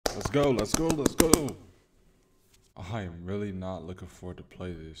Let's go, let's go, let's go. I am really not looking forward to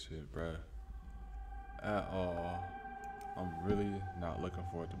play this shit, bruh. At all. I'm really not looking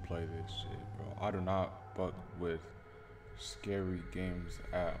forward to play this shit, bro. I do not fuck with scary games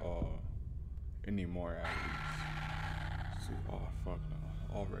at all. Anymore, at least. See, oh, fuck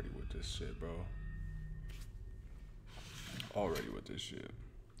no. Already with this shit, bro. Already with this shit.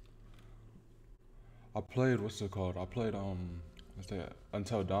 I played, what's it called? I played, what's that?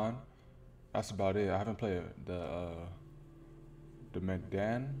 Until Dawn. That's about it. I haven't played the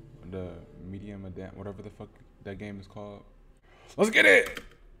Medan, the Medium Medan, whatever the fuck that game is called. Let's get it!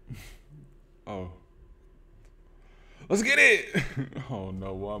 Oh. Let's get it! Oh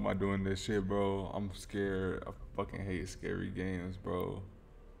no, why am I doing this shit, bro? I'm scared. I fucking hate scary games, bro.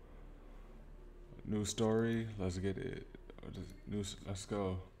 New story, let's get it. Let's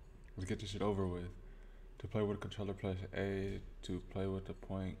go. Let's get this shit over with. To play with a controller, press A. To play with the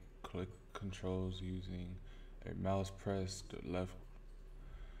point, click controls using a mouse, press the left.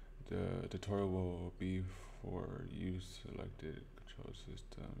 The tutorial will be for use selected control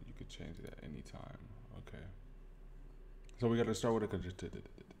system. You can change it at any time. Okay. So we gotta start with a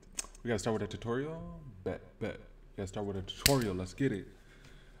tutorial? Bet. We gotta start with a tutorial. Let's get it.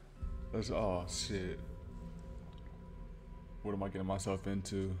 Oh shit. What am I getting myself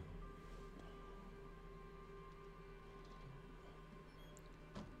into?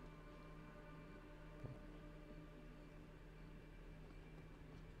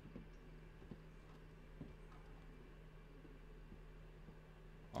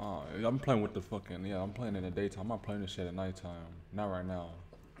 I'm playing with the fucking, yeah, I'm playing in the daytime. I'm not playing this shit at nighttime. Not right now.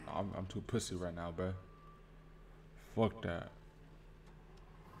 I'm too pussy right now, bruh. Fuck that.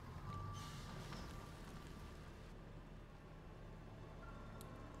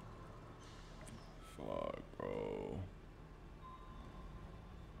 Fuck, bro.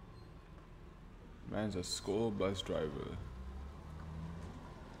 Man's a school bus driver.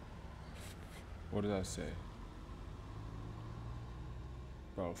 What did I say?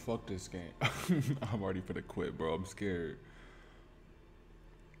 Bro, fuck this game. I'm already finna quit, bro. I'm scared.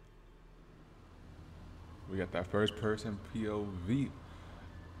 We got that first person POV.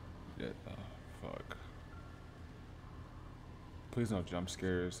 Yeah, fuck. Please no jump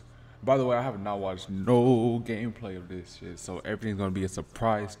scares. By the way, I have not watched no gameplay of this shit, so everything's gonna be a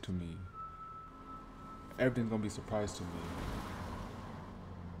surprise to me. Everything's gonna be a surprise to me.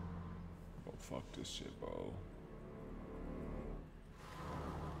 Oh, fuck this shit, bro.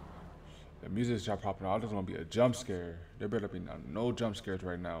 The music's just popping out. There's gonna be a jump scare. There better be no jump scares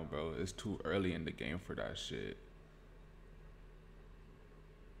right now, bro. It's too early in the game for that shit.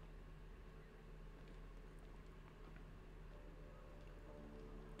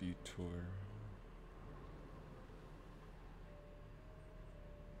 Detour.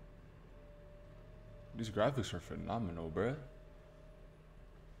 These graphics are phenomenal, bruh.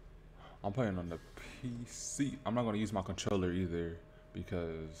 I'm playing on the PC. I'm not gonna use my controller either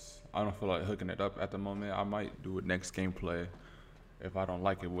because I don't feel like hooking it up at the moment. I might do it next gameplay if I don't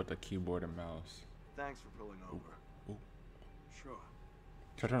like it with the keyboard and mouse. Thanks for pulling over. Ooh. Sure.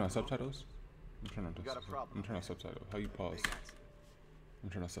 Can I turn on subtitles? I'm turning on Got a problem. I'm turning on subtitles. How you pause? I'm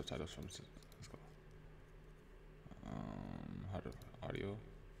turning on subtitles from. Let's go. How to audio?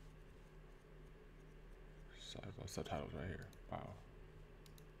 Subtitles right here. Wow.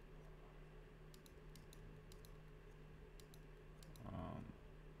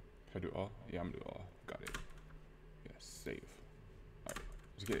 Should I do all? Yeah, I'm gonna do all. Got it. Yeah, save. Alright,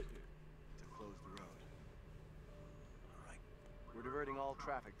 let's get it. To close the road. Alright. We're diverting all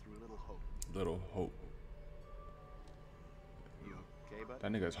traffic through Little Hope. Little Hope. You okay, bud?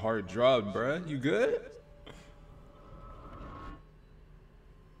 That nigga's hard drugged, bruh. You good?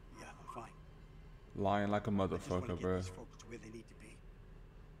 Yeah, I'm fine. Lying like a motherfucker, bruh. These folks to where they need to be.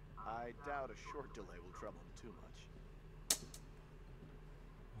 I doubt a short delay will trouble them too much.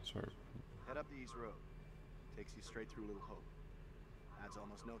 I swear. Head up the East Road. Takes you straight through Little Hope. Adds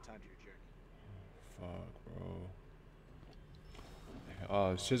almost no time to your journey. Fuck,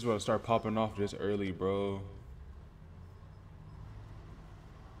 bro. Shit's about to start popping off just early, bro.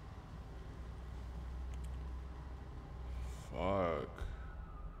 Fuck.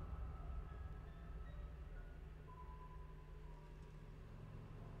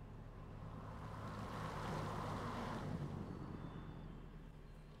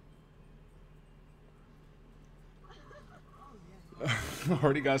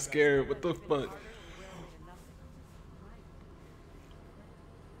 Already got scared. What the fuck? How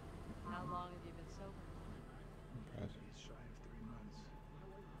long have you been sober? He's shy of 3 months.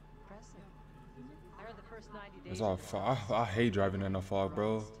 Impressive. I heard the first 90 days. It's all fog. I hate driving in the fog,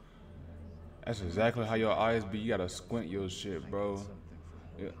 bro. That's exactly how your eyes be. You gotta squint your shit, bro.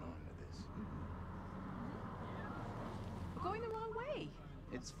 Yeah. We're going the wrong way.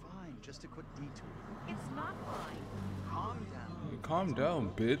 It's fine, just a quick detour. It's not fine. Calm down. Calm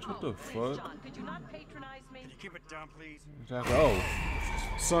down, bitch. What the Please, fuck? John, could you not patronize me? Can you keep it down, please? Exactly. Oh,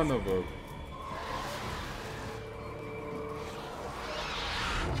 son of a.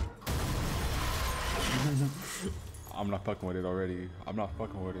 I'm not fucking with it already. I'm not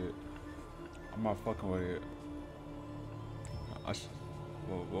fucking with it. I'm not fucking with it.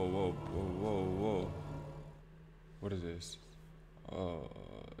 Whoa, whoa, whoa, whoa, whoa, whoa. What is this?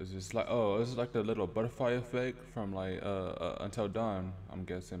 Is this like? Oh, this is like the little butterfly effect from like Until Dawn. I'm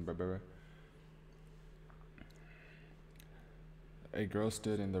guessing, bro. A girl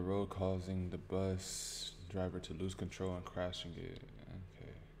stood in the road, causing the bus driver to lose control and crashing it.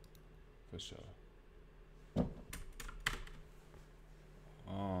 Okay, for sure.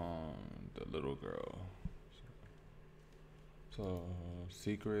 The little girl. So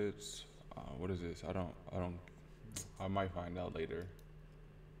secrets. What is this? I might find out later.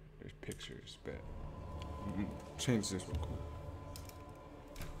 There's pictures, but change this real quick.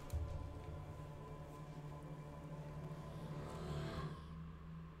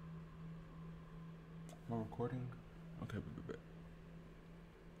 Am I recording? Okay, bet.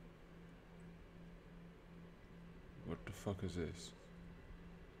 What the fuck is this?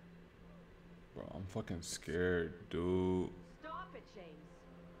 Bro, I'm fucking scared, dude. Stop it, James.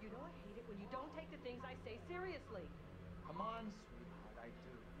 You know I hate it when you don't take the things I say seriously. Come on, sweetheart, I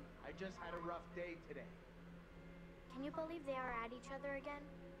do. I just had a rough day today. Can you believe they are at each other again?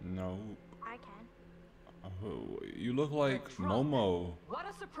 No. I can. You look like Momo. What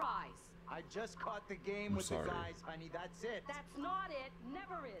a surprise. I just caught the game I'm with sorry. the guys, honey, that's it. That's not it.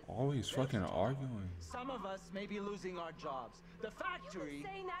 Never is. Always fucking arguing. Some of us may be losing our jobs. The You've factory... been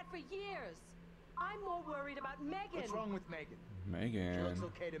saying that for years. I'm more worried about Megan. What's wrong with Megan? She Megan. looks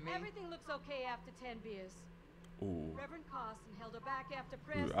okay to me. Everything looks okay after 10 beers. Ooh. Reverend Carson held her back after You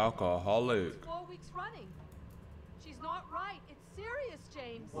prayers. alcoholic. It's 4 weeks running. She's not right. It's serious,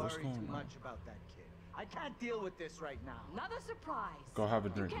 James. What's Worry going too on? much about that kid. I can't deal with this right now. Another surprise. Go have a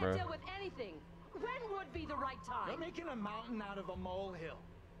drink, you bro. can't deal with anything. When would be the right time? You're making a mountain out of a molehill.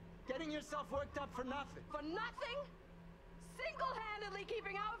 Getting yourself worked up for nothing. For nothing? Single-handedly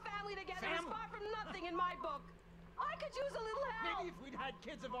keeping our family together is Family? far from nothing in my book. I could use a little help. Maybe if we'd had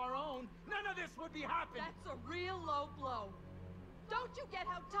kids of our own, none of this would be happening. That's a real low blow. Don't you get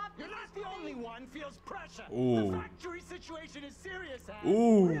how tough You're this not is the for only me? one feels pressure. Ooh. The factory situation is serious, Anne.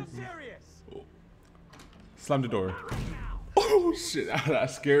 Ooh. Real serious. Slam the door. Right now. Oh shit, that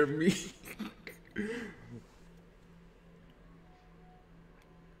scared me.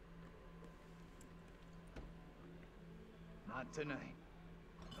 Not tonight.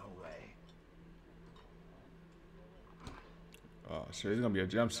 No way. Oh shit, it's gonna be a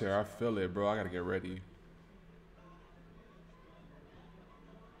jump scare. I feel it, bro. I gotta get ready.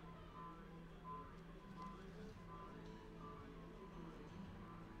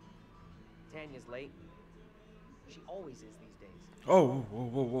 Tanya's late. She always is these days. Oh,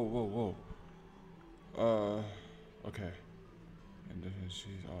 whoa. Okay. And then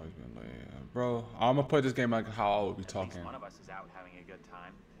she's always been late. Bro, I'm gonna play this game like how I would be At talking. least one of us is out having a good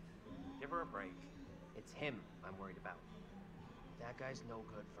time. Give her a break. It's him I'm worried about. That guy's no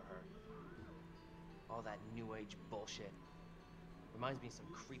good for her. All that new age bullshit. Reminds me of some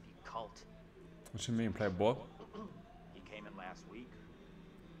creepy cult. What you mean, play ball? He came in last week.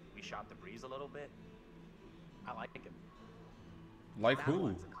 We shot the breeze a little bit. I like him. Like That who?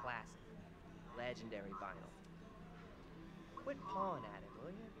 one's a classic. Legendary vinyl. Quit pawing at it, will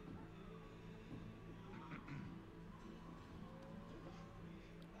you?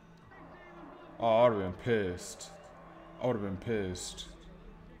 Oh, I would've been pissed.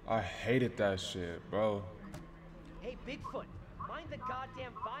 I hated that shit, bro. Hey, Bigfoot, mind the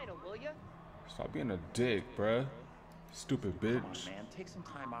goddamn vinyl, will you? Stop being a dick, bruh. Stupid Come on, bitch. man. Take some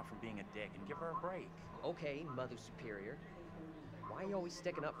time off from being a dick and give her a break. Okay, Mother Superior. Why are you always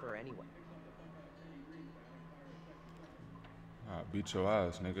sticking up for her anyway? I'll beat your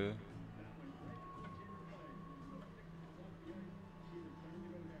ass, nigga.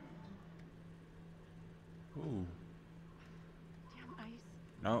 Ooh. Damn ice.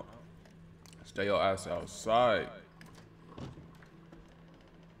 No. Stay your ass outside.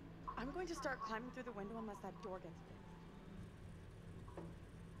 I'm going to start climbing through the window unless that door gets fixed.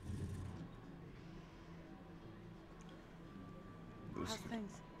 How's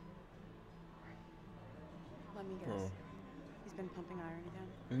things? Let me guess. Bro. He's been pumping iron again.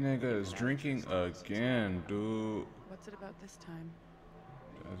 This nigga is drinking again, dude. What's it about this time?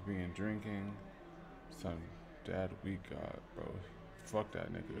 as being drinking. Some dad we got, bro. Fuck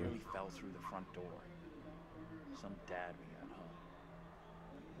that nigga. Nearly fell through the front door. Some dad we got, huh?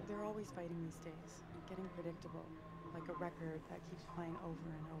 They're always fighting these days, getting predictable, like a record that keeps playing over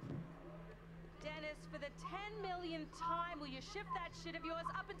and over. Dennis, for the 10 millionth time, will you shift that shit of yours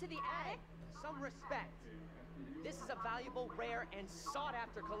up into the attic? Some respect. This is a valuable, rare, and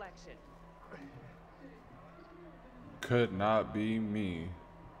sought-after collection. Could not be me.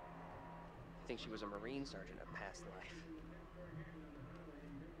 I think she was a Marine sergeant in a past life.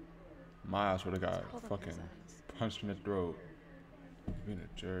 My ass would have got Hold up, fucking Miss punched in the throat. Being a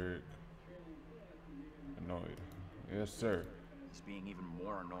jerk. Annoyed. Yes, sir. He's being even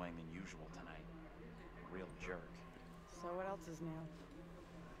more annoying than usual tonight. A real jerk. So what else is new?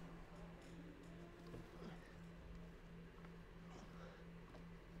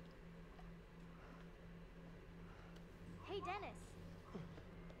 Hey, Dennis.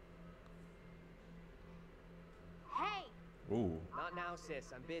 Hey! Ooh. Not now,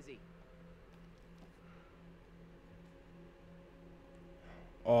 sis. I'm busy.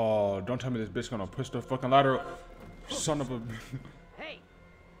 Oh, don't tell me this bitch gonna push the fucking ladder up. Son of a. Hey!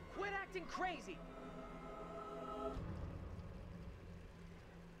 Quit acting crazy!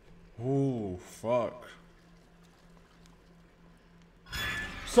 Ooh, fuck.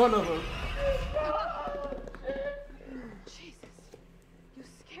 Son of a. Jesus, you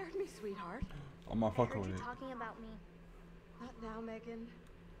scared me, sweetheart. I'm not I fucking heard with you it. talking about me. Not now, Megan.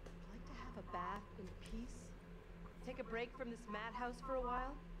 I'd like to have a bath in peace. Take a break from this madhouse for a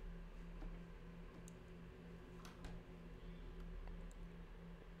while.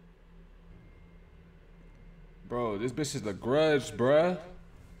 Bro, this bitch is a grudge, bruh.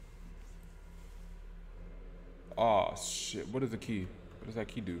 Oh shit, what is the key? What does that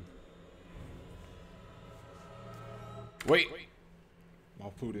key do? Wait!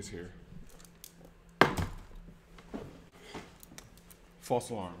 My food is here. False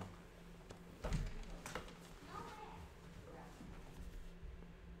alarm.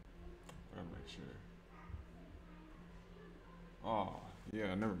 Gotta make sure. Oh,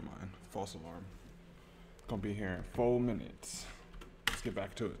 yeah, never mind. False alarm. Gonna be here in 4 minutes. Let's get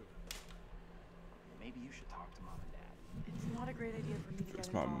back to it. Maybe you should talk to Mom and Dad. It's not a great idea for me to Fix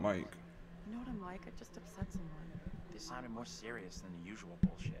get my involved. mic. You know what I'm like? I just upset someone. This sounded more serious than the usual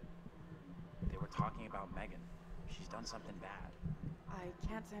bullshit. They were talking about Megan. She's done something bad. I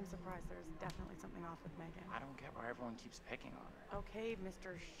can't say I'm surprised. There's definitely something off with Megan. I don't get why everyone keeps picking on her. Okay,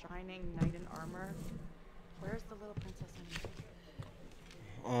 Mr. Shining Knight in Armor. Where's the little princess anyway?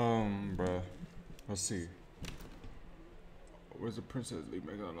 Bruh. Let's see. Where's the princess? Leave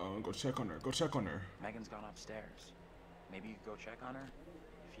Megan alone. Go check on her. Go check on her. Megan's gone upstairs. Maybe you could go check on her?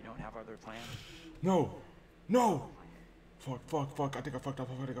 If you don't have other plans. No! No! Fuck. I think I fucked up.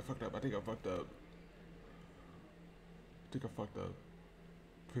 I think I fucked up.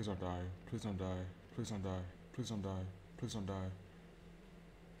 Please don't die. Please don't die. Please don't die. Please don't die. Please don't die.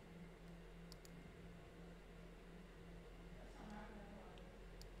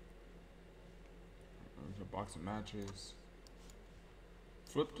 There's a box of matches.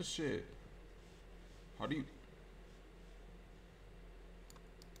 Flip the shit. How do you...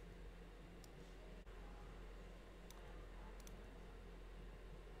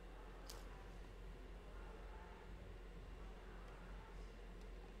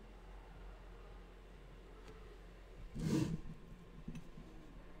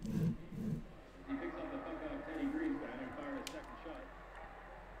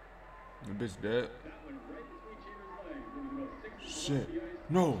 The bitch dead. Shit.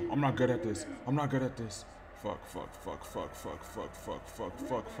 No, I'm not good at this. Fuck. I'm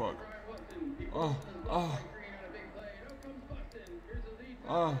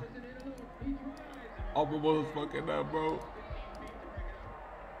motherfucking that, bro.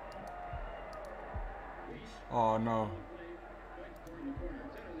 Oh no.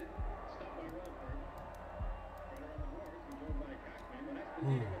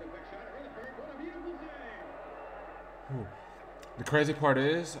 The crazy part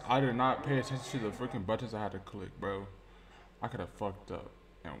is, I did not pay attention to the freaking buttons I had to click, bro. I could have fucked up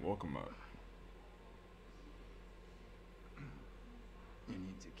and woke him up. You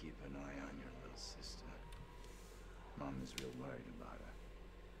need to keep an eye on your little sister. Mom is real worried about her.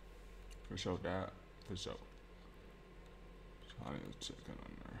 For sure, Dad. For sure. I need to check in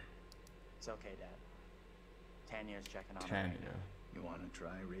on her. It's okay, Dad. Tanya's checking on her. Tanya. You want to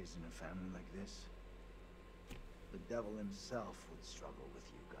try raising a family like this? The devil himself would struggle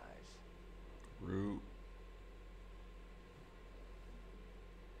with you guys. Rude.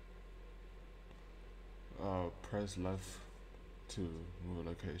 Press left 2. Move a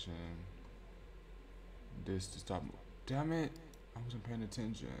location. This to stop. Damn it! I wasn't paying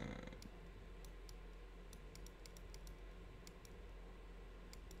attention.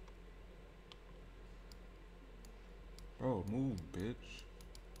 Bro, move, bitch.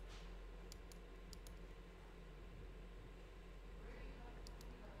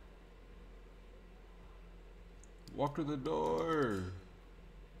 Walk to the door.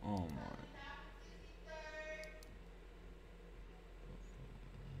 Oh my.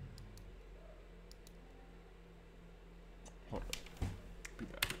 Hold up. Be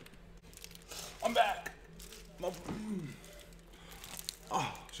back. I'm back.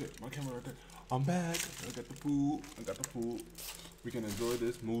 Oh shit, my camera right there. I'm back. I got the food. We can enjoy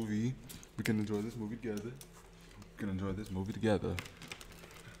this movie. Together.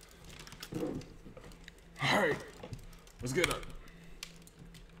 Alright. Let's get up.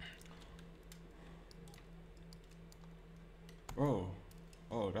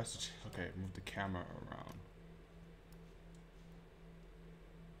 Oh, that's okay. Move the camera around.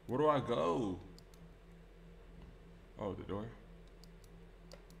 Where do I go? Oh, the door.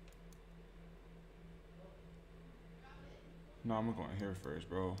 No, I'm going here first,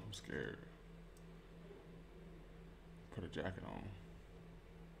 bro. I'm scared. Put a jacket on.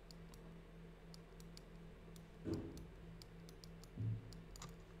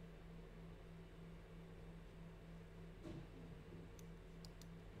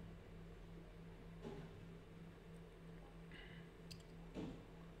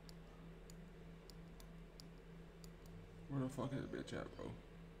 Where the fuck is the bitch at, bro?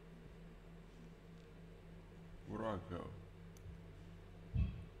 Where do I go?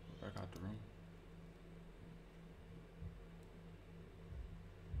 Back out the room.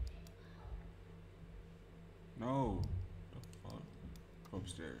 No. The fuck? Go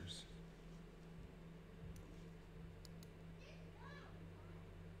upstairs.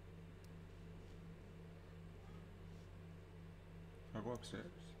 I go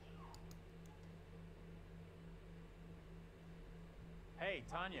upstairs. Hey,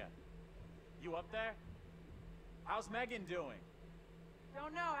 Tanya. You up there? How's Megan doing?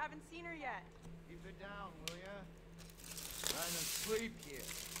 Don't know, haven't seen her yet. Keep it down, will ya? Trying to sleep here.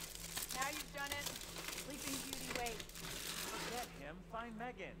 Now you've done it. Sleeping Beauty waits. Forget him. Find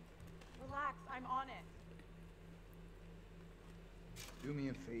Megan. Relax, I'm on it. Do me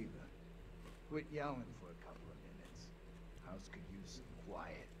a favor. Quit yelling for a couple of minutes. House could use some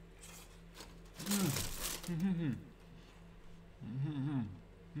quiet.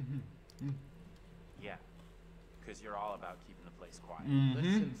 Yeah, because you're all about keeping the place quiet.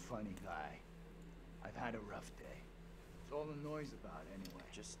 Listen, funny guy. I've had a rough day. It's all the noise about anyway.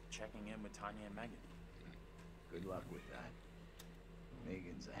 Just checking in with Tanya and Megan. Good luck with that.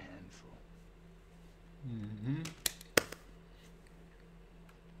 Megan's a handful.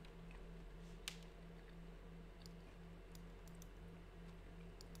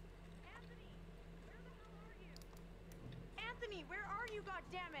 Anthony, where are you,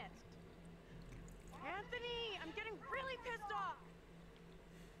 goddammit? Anthony, I'm getting really pissed off.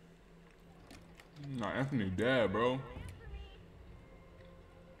 Nah, Anthony dead, bro.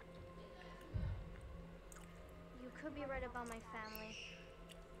 You could be right about my family.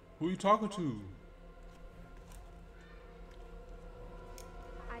 Who you talking to?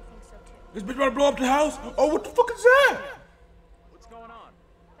 I think so too. This bitch about to blow up the house? Oh, what the fuck is that? What's going on?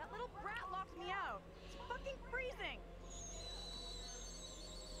 That little brat locked me out. It's fucking freezing.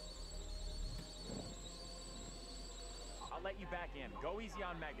 I'll let you back in. Go easy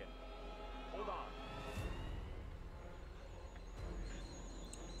on Megan. Hold on.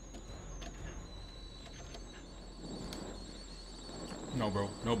 No, bro.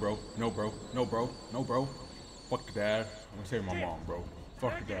 No, bro. No, bro. No, bro. No, bro. Fuck the dad. I'm gonna save my mom, bro.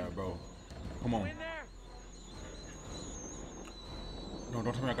 Fuck the dad, bro. Come on. In there? No,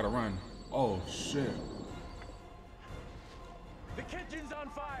 don't tell me I gotta run. Oh, shit. The kitchen's on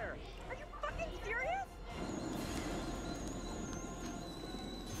fire. Are you fucking serious?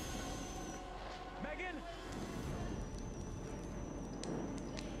 Megan?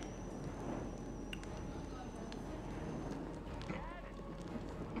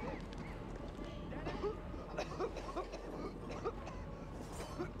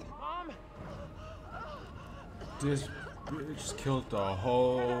 Mom? This bitch killed the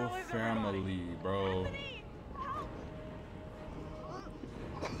whole family, bro.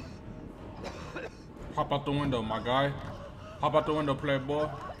 Hop out the window, my guy. Hop out the window, playboy.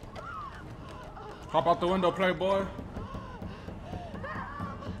 Hop out the window, playboy.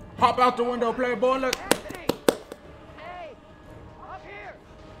 Hop out the window, playboy. Look. Anthony! Hey! Up here!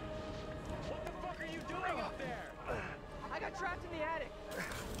 What the fuck are you doing up there? I got trapped in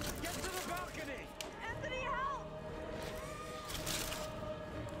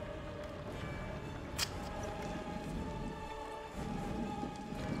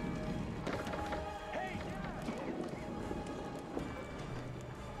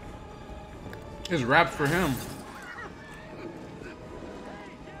It's raps for him.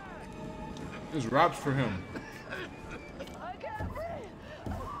 It's raps for him.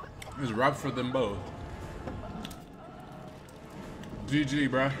 It's raps for them both. GG,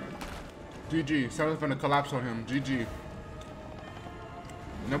 bruh. GG. Someone's gonna collapse on him. GG.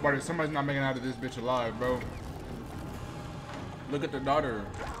 Somebody's not making out of this bitch alive, bro. Look at the daughter.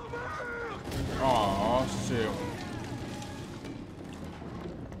 Aw, shit.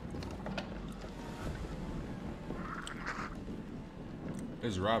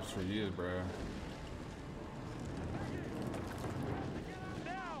 It's raps for years, bruh.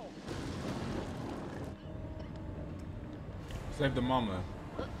 Save the mama.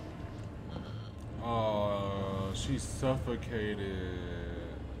 Oh, she suffocated.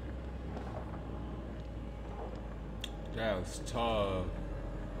 That's tough.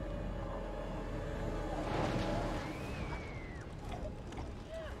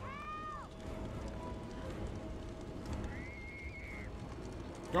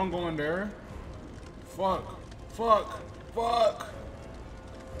 Don't go in there. Fuck. Fuck. Fuck.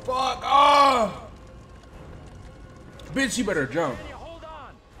 Fuck. Ah! Bitch, you better jump. Hold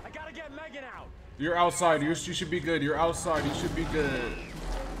on. I gotta get Megan out. You're outside. You should be good. You're outside. You should be good.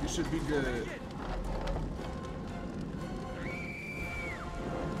 You should be good.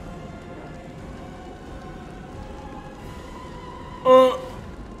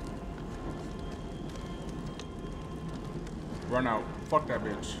 Run out. Fuck that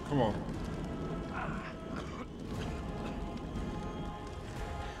bitch. Come on.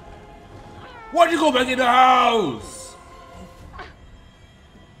 Why'd you go back in the house?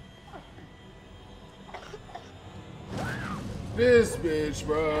 This bitch,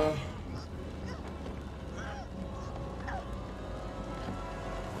 bruh.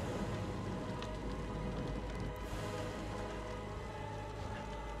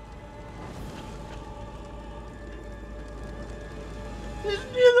 These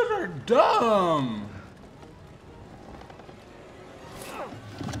niggas are dumb.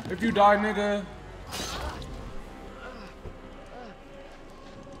 If you die, nigga.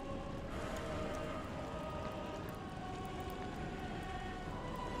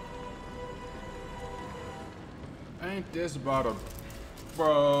 Ain't this about a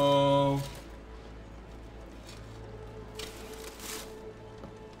bro?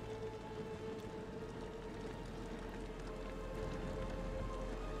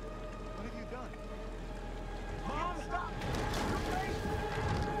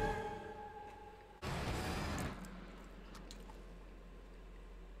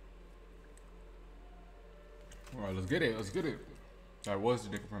 Alright, let's get it. Let's get it. That was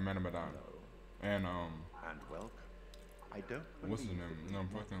the nigga from Medan. And And welcome. I don't. what's his name? No,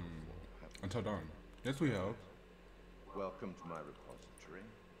 fucking Until Dawn. Yes, we have. Welcome to my repository.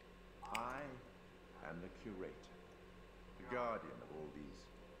 I am the curator, the guardian of all these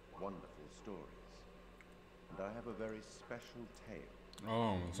wonderful stories, and I have a very special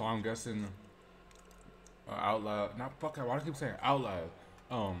tale. So I'm guessing Out Loud. Not fucking. Why do I keep saying Out Loud?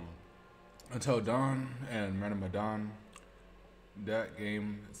 Until Dawn and Medan. That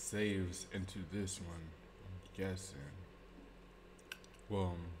game saves into this one. I'm guessing.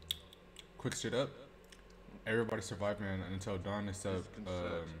 Well, quick shit up. Everybody survived man Until Dawn except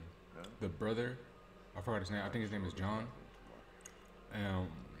the brother. I forgot his name. I think his name is John. And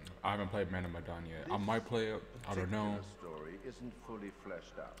I haven't played Medan yet. I might play it. I don't know. The story isn't fully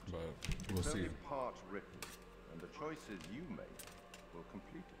fleshed out, but we'll it's see. only part written, and the choices you make will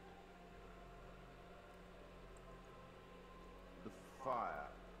complete it. The fire.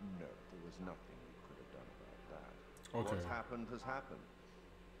 No, there was nothing we could have done about that. Okay. What's happened has happened.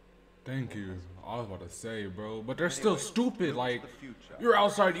 Thank you. I was about to say, bro, but they're still stupid. Like, you're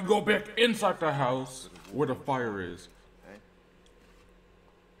outside, you go back inside the house where the fire is. Eh?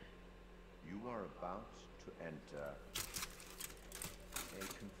 You are about to enter a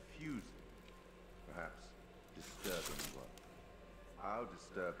confusing, perhaps disturbing world. How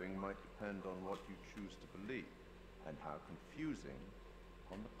disturbing might depend on what you choose to believe, and how confusing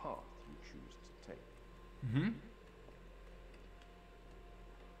on the path you choose to take.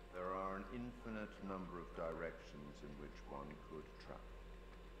 There are an infinite number of directions in which one could travel.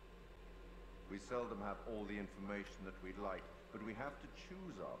 We seldom have all the information that we'd like, but we have to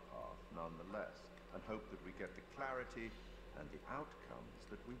choose our path nonetheless, and hope that we get the clarity and the outcomes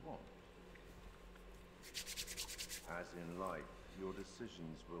that we want. As in life, your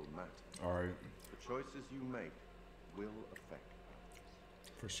decisions will matter. Alright. The choices you make will affect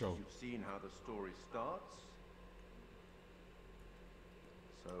others. For sure. You've seen how the story starts.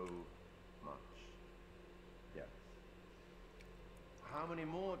 So much. Yes. How many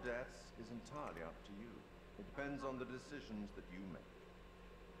more deaths is entirely up to you. It depends on the decisions that you make.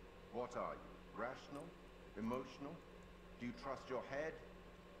 What are you? Rational? Emotional? Do you trust your head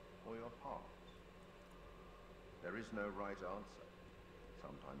or your heart? There is no right answer.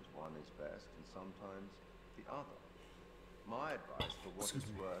 Sometimes one is best and sometimes the other. My advice for what it's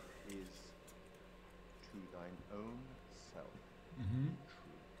worth is to thine own self. True.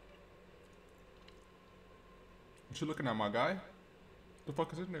 What you looking at, my guy? The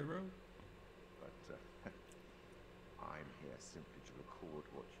fuck is in there, bro? But I'm here simply to record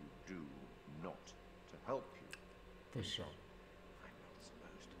what you do, not to help you. For sure. I'm not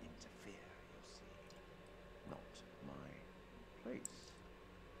supposed to interfere, you see. Not my place,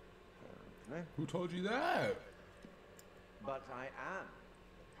 apparently. Who told you that? But I am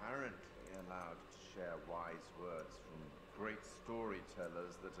apparently allowed to share wise words from great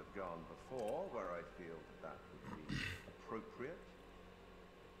storytellers that have gone before, where I feel that would be appropriate.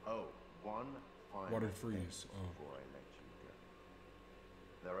 Oh, one final Water thing freeze. Oh. before I let you go.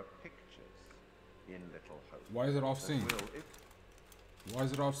 There are pictures in Little Hope. Why is it off that scene? will, if Why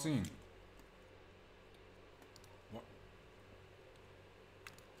is it off scene? What?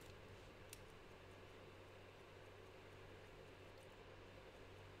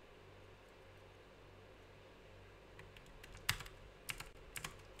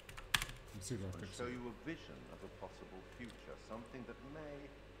 Let's see if I and fix show it. you a vision of a possible future, something that may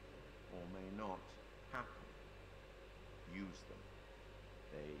or may not happen. Use them.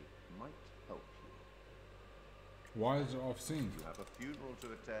 They might help you. Why is it off scene? You have a funeral to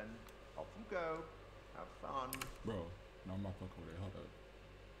attend. Off you go. Have fun. Bro, no, I'm not fucking with it. Hold up.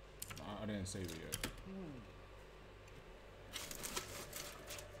 I didn't save it yet.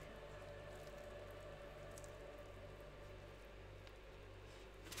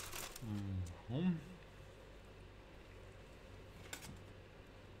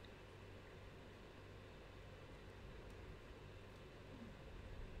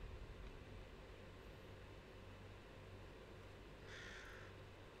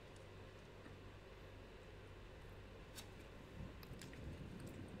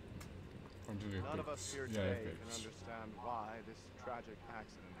 None of us here today can understand why this tragic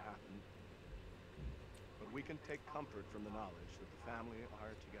accident happened. But we can take comfort from the knowledge that the family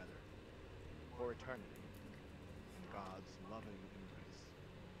are together for eternity in God's loving embrace.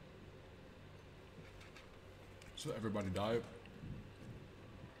 So everybody died?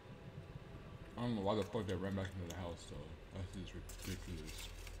 I don't know why the fuck they ran back into the house though. That's just ridiculous.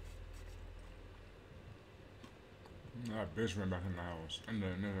 That bitch ran back in the house. And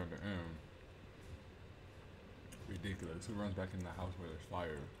then at the end. Ridiculous. Who runs back in the house where there's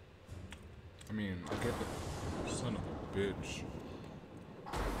fire? I mean, I get the son of a bitch.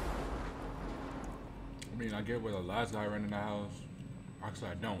 I mean, I get where the last guy ran in the house. Actually,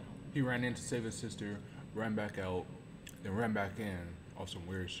 I don't. He ran in to save his sister, ran back out, then ran back in on some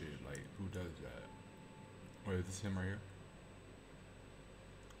weird shit. Like, who does that? Wait, is this him right here?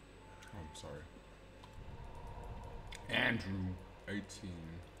 Oh, I'm sorry. Andrew, 18,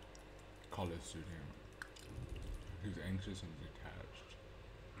 college student. He's anxious and detached.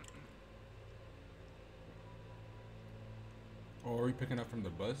 Oh, are we picking up from the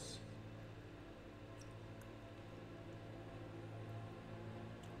bus?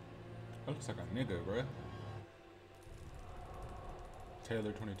 That looks like a nigga, bruh.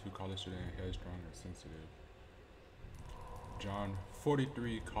 Taylor, 22, college student, headstrong and sensitive. John,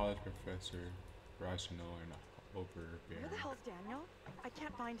 43, college professor, rational and overbearing. Where the hell's Daniel? I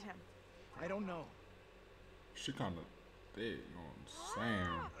can't find him. I don't know. She kinda thick, you know what I'm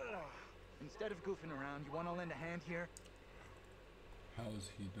saying? Instead of goofing around, you want to lend a hand here? How's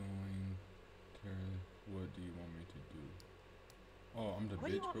he doing? Tara, what do you want me to do? Oh, I'm the What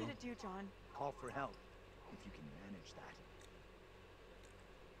do you bitch, want bro. me to do, John? Call for help, if you can manage that.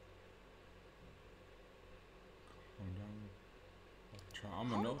 Calm down.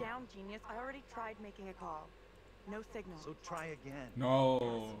 I'm a Calm no. down, genius. I already tried making a call. No signal. So try again. No.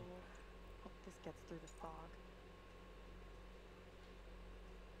 Asshole. Hope this gets through the fog.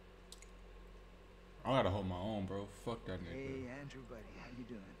 I gotta hold my own, bro. Fuck that nigga. Hey, Andrew, buddy, how you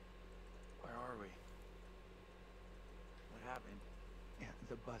doing? Where are we? What happened? Yeah,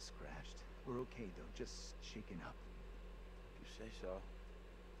 the bus crashed. We're okay, though. Just shaken up. If you say so.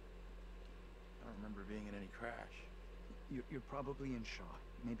 I don't remember being in any crash. You're probably in shock.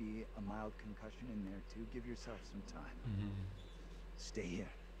 Maybe a mild concussion in there, too. Give yourself some time. Stay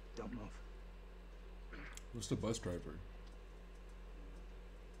here. Don't move. What's the bus driver?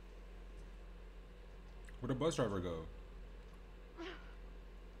 Where'd the bus driver go?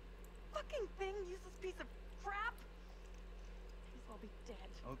 Fucking thing, useless piece of crap! May as well be dead.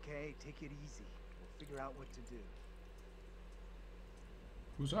 Okay, take it easy. We'll figure out what to do.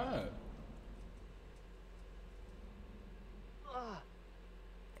 Who's that?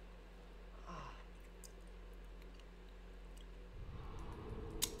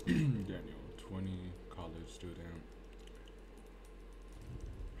 Daniel, 20, college student.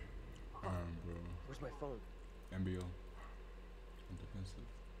 Bro. Where's my phone? MBO. I'm defensive.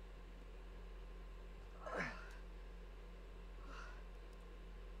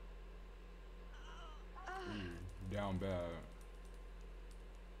 Down bad.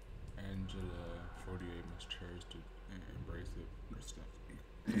 Angela, 48, must cherish to embrace it. Stuff.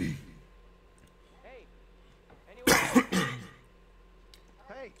 Hey, anyone?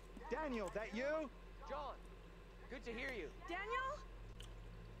 Hey, Daniel, that you? John, good to hear you. Daniel?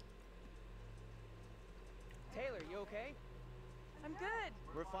 Taylor, you okay? I'm good.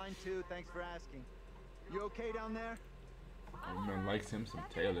 We're fine too, thanks for asking. You okay down there? Everyone likes him some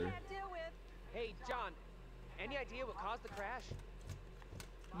Taylor. Hey, John, any idea what caused the crash?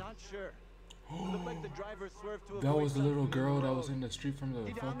 Not sure. Looked like the driver swerved to That avoid was the little something in girl the that was road. in the street from the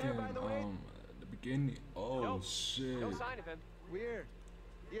He down there, by the way? the beginning. Oh Nope. shit. No sign of him. Weird.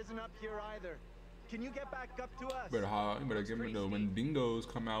 He isn't up here either. Can you get back up to us? Better you better give me the when dingoes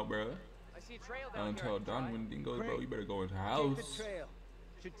come out, bro. I see a trail down Until here. done when dingoes, bro, Great. you better go into Take house. the trail.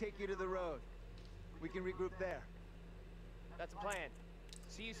 Should take you to the road. We can regroup there. That's a plan.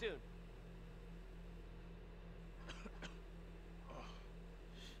 See you soon.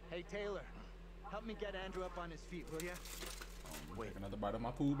 Hey, Taylor. Help me get Andrew up on his feet, will ya? Wait, another bite of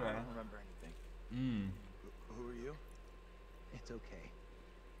my poo, I man. don't remember anything. Who are you? It's okay.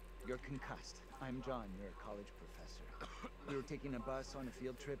 You're concussed. I'm John. You're a college professor. We were taking a bus on a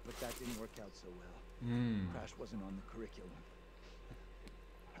field trip, but that didn't work out so well. Crash wasn't on the curriculum.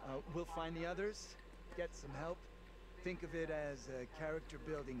 We'll find the others, get some help. Think of it as a character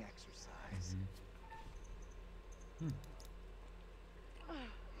building exercise.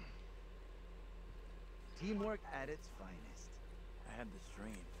 Teamwork at its finest. I had this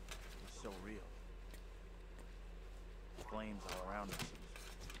dream. It was so real. Flames all around us.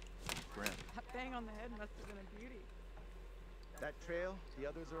 It was grim. That bang on the head must have been a beauty. That trail the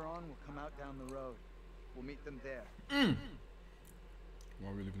others are on will come out down the road. We'll meet them there. Why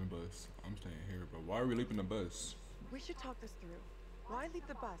are we leaving the bus? I'm staying here, but why are we leaving the bus? We should talk this through. Why leave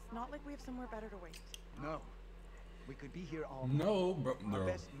the bus? Not like we have somewhere better to wait. No. We could be here all night. No, bro. Our No.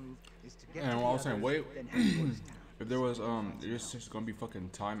 best move is to get And to while I was the saying, others, wait, then head towards town. if there was there's just gonna be fucking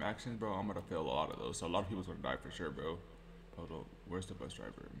time actions, bro, I'm gonna fail a lot of those. So a lot of people's gonna die for sure, bro. Hold up, where's the bus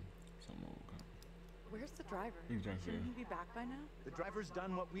driver? Someone. Where's the driver? Exactly. Shouldn't he be back by now? The driver's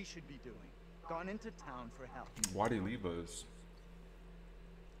done what we should be doing. Gone into town for help. Why'd he leave us?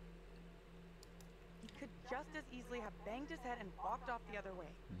 He could just as easily have banged his head and walked off the other way.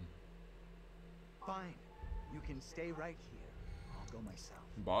 Fine. You can stay right here. I'll go myself.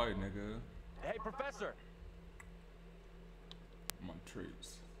 Bye, nigga. Hey, Professor! My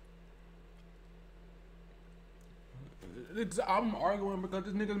treats. I'm arguing because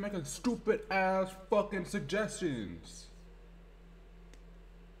this nigga's making stupid ass fucking suggestions.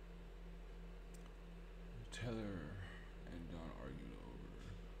 Taylor and Don argued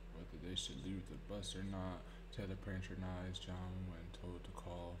over whether they should leave the bus or not. Taylor patronized John when told to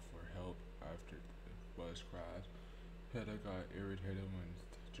call for help after the bus crashed. Taylor got irritated when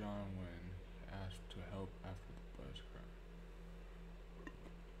John asked to help after the bus crashed.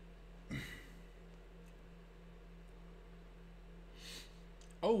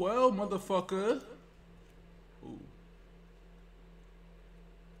 Oh well, motherfucker. Ooh.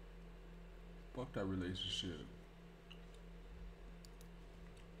 Fuck that relationship.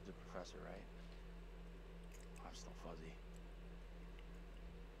 The professor, right? I'm still fuzzy.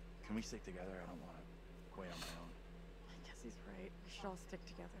 Can we stick together? I don't want to wait on my own. I guess he's right. We should all stick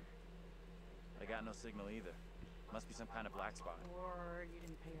together. I got no signal either. Must be some kind of black spot. Or you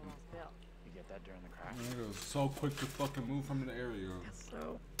didn't pay your last bill. You get that during the crash? Nigga was so quick to fucking move from the area.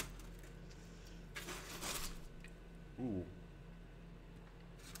 So. Ooh.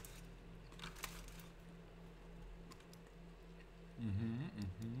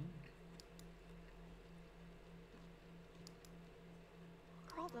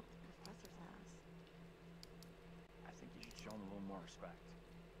 Crawled up the professor's ass. I think you should show him a little more respect.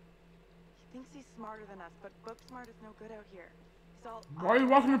 He thinks he's smarter than us, but book smart is no good out here. He's all. Why are you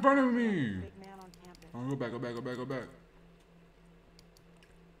walking in front of me? Big man on campus. Oh, go back, go back, go back, go back.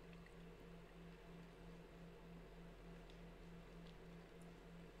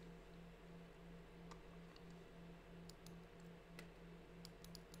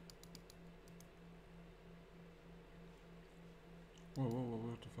 Whoa, whoa, whoa,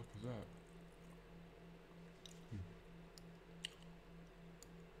 what the fuck is that?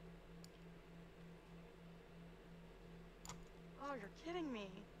 Oh, you're kidding me.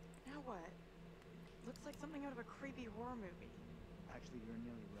 Now what? Looks like something out of a creepy horror movie. Actually, you're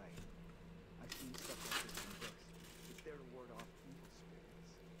nearly right. I've seen stuff like this in books. It's there to ward off evil spirits.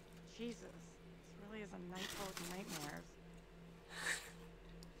 Jesus, this really is a night full of nightmares.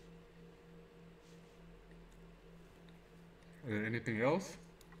 Is there anything else?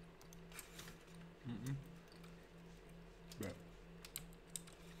 Mm-mm. Bet.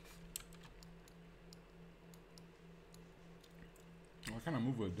 Why can't I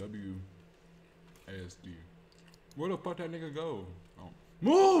move with WASD? Where the fuck that nigga go? Oh.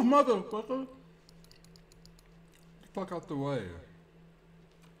 Move, motherfucker! Get the fuck out the way.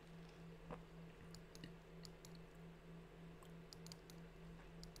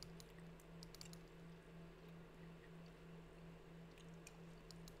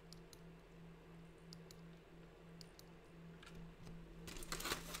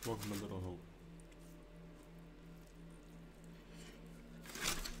 Welcome to Little Hope.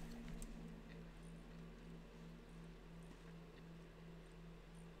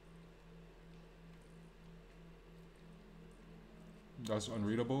 That's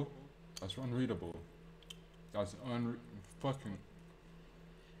unreadable. That's unreadable. That's fucking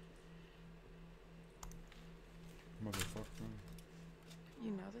motherfucker.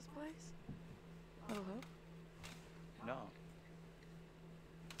 You know this place? Little Hope? No.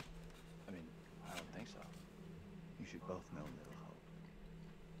 I mean, I don't think so. You should both know Little Hope.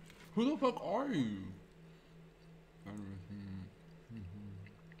 Who the fuck are you?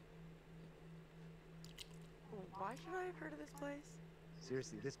 Why should I have heard of this place?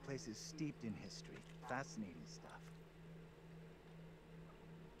 Seriously, this place is steeped in history. Fascinating stuff.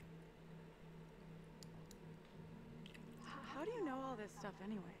 How do you know all this stuff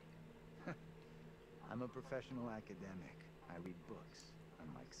anyway? I'm a professional academic. I read books,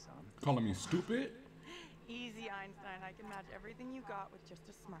 unlike some. Calling me stupid? Easy, Einstein. I can match everything you got with just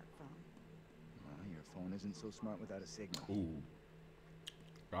a smartphone. Well, your phone isn't so smart without a signal. Ooh.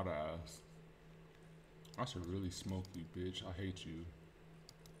 Gotta ask. I should really smoke you, bitch. I hate you.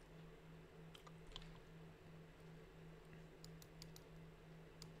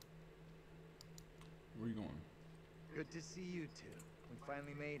 Where you going? Good to see you two. We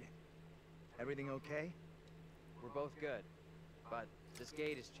finally made it. Everything okay? We're both good, but this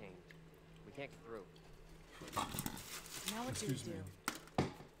gate has changed. We can't get through. Now what do you Excuse me. do?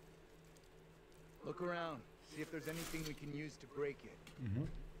 Look around. See if there's anything we can use to break it. Mm-hmm.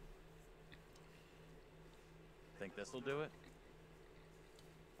 Think this'll do it?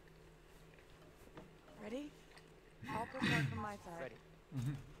 Ready? I'll push hard from my side. Ready.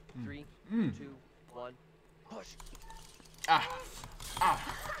 Mm-hmm. 3, 2, 1, push. Ah! Ah!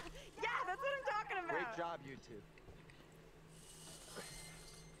 Yeah, that's what I'm talking about! Great job, you two.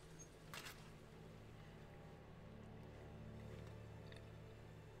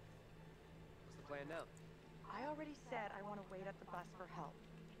 What's the plan now? I already said I want to wait at the bus for help,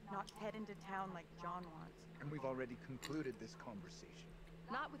 not head into town like John wants. And we've already concluded this conversation.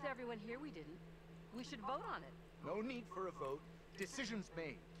 Not with everyone here, we didn't. We should vote on it. No need for a vote. Decision's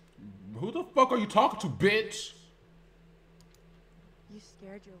made. Who the fuck are you talking to, bitch? You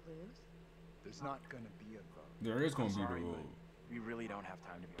scared you'll lose? There's not gonna be a vote. There is gonna be Sorry, the but vote. we really don't have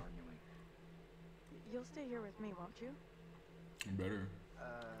time to be arguing. You'll stay here with me, won't you? Better.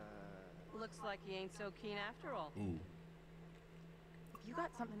 Looks like he ain't so keen after all. Ooh. If you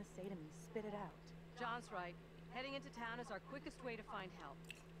got something to say to me, spit it out. John's right. Heading into town is our quickest way to find help.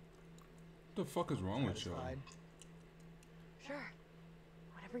 What the fuck is wrong with y'all? Satisfied? Sure.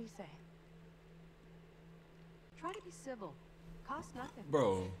 Whatever you say. Try to be civil. Costs nothing.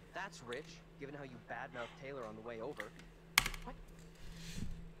 Bro. That's rich, given how you badmouthed Taylor on the way over.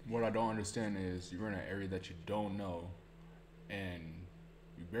 What I don't understand is you're in an area that you don't know, and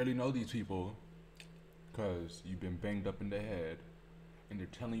you barely know these people because you've been banged up in the head, and they're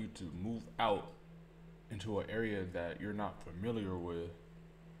telling you to move out into an area that you're not familiar with.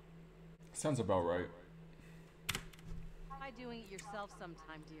 Sounds about right. Try doing it yourself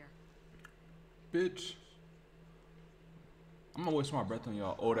sometime, dear. Bitch. I'm gonna waste my breath on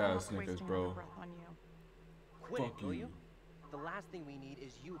y'all old ass I'm not niggas, wasting bro. my breath on you. Quit Fuck it, will you. you? The last thing we need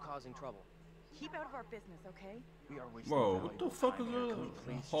is you causing trouble. Keep out of our business, okay? We are wasting Bro, what the valuable fuck time is here. that? Can we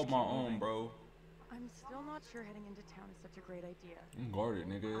please just Hold my keep own, moving? bro. I'm still not sure heading into town is such a great idea. I'm guarded,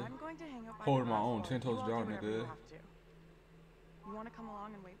 nigga. I'm going to hang up by Holding the my bus own while 10 toes you all down, do whatever nigga. You have to. You want to come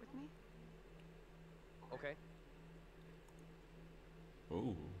along and wait with me? Okay.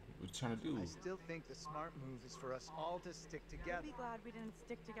 Oh, What you trying to do? I still think the smart move is for us all to stick together. You'll be glad we didn't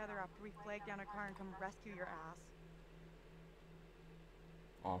stick together after we flagged down a car and come rescue your ass.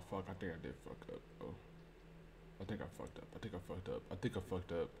 Oh fuck, I think I did fuck up, bro. I think I fucked up. I think I fucked up. I think I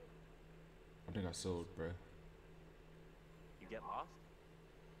fucked up. I think I sold, bruh. You get lost?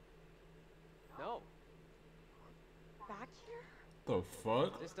 No. Back here? The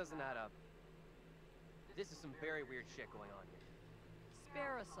fuck? This doesn't add up. This is some very weird shit going on here.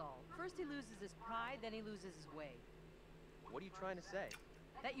 Spare us all. First he loses his pride, then he loses his way. What are you trying to say?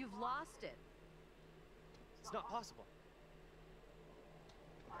 That you've lost it. It's not possible.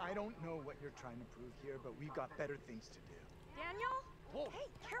 I don't know what you're trying to prove here, but we've got better things to do. Daniel? Whoa. Hey,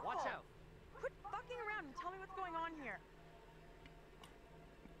 careful! Watch out. Quit fucking around and tell me what's going on here.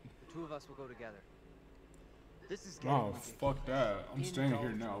 The two of us will go together. This is getting Oh, fuck that. I'm staying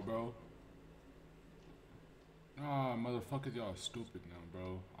here now, bro. Ah, motherfuckers, y'all stupid now,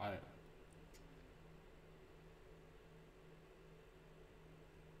 bro. What?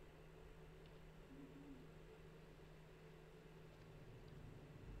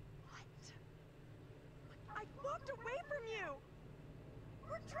 I walked away from you!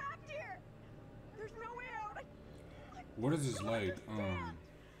 We're trapped here! There's no way out! What is this like?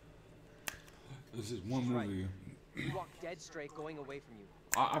 This is one movie. You walk dead straight going away from you.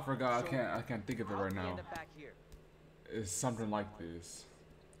 I forgot. I can't think of it right now. End up back here? It's something like this.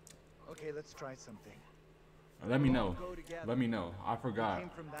 Okay, let's try something. Let me know. Let me know. I forgot.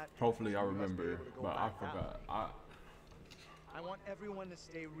 Hopefully I remember, but I forgot. I want everyone to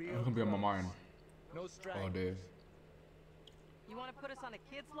stay real. It's gonna be on my mind No all stragglers. day. You want to put us on a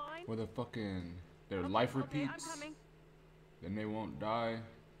kid's line? Where the fucking their life Okay, I'm repeats, coming. then they won't die.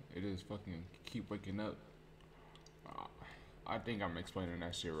 It is fucking keep waking up. I think I'm explaining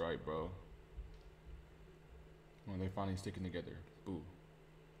that shit right, bro. When they finally sticking together. Boo.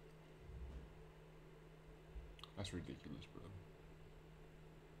 That's ridiculous, bro.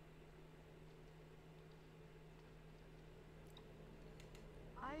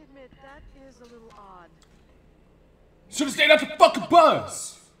 I admit that is a little odd. Should've stayed at the fucking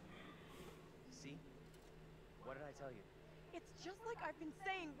bus! See? What did I tell you? It's just like I've been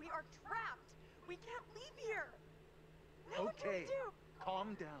saying, we are trapped! We can't leave here! Now what can we Okay, do?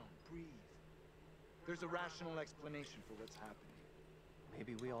 calm down, breathe. There's a rational explanation for what's happening.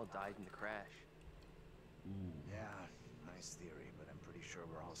 Maybe we all died in the crash. Yeah, nice theory, but I'm pretty sure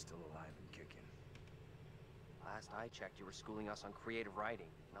we're all still alive and kicking. Last I checked, you were schooling us on creative writing,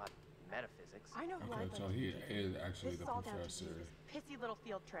 not metaphysics. I know who Okay, I'd so like to he be. is actually This the is all down to professor. you, this pissy little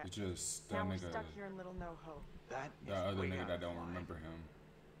field trip. It's just Now that we're nigga, stuck here in Little No-Ho. That other way nigga out that of don't line. remember him.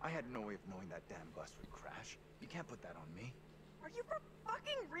 I had no way of knowing that damn bus would crash. You can't put that on me. Are you for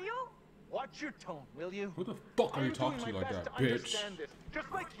fucking real? Watch your tone, will you? Who the fuck are you I'm talking doing to my like best that, to bitch? understand this,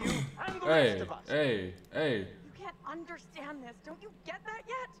 just like you and the Hey, rest of us. hey. You can't understand this. Don't you get that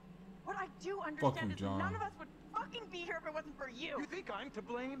yet? What I do understand is John. none of us would fucking be here if it wasn't for you. You think I'm to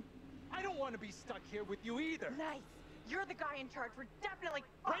blame? I don't want to be stuck here with you either. Nice. You're the guy in charge. We're definitely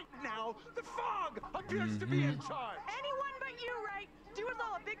Right now, the fog appears to be in charge. anyone but you, right? Do us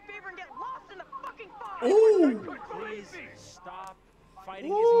all a big favor and get lost in the fucking fog. Ooh! Please stop.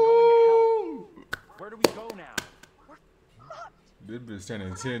 Fighting isn't going to help. Where do we go now? This bitch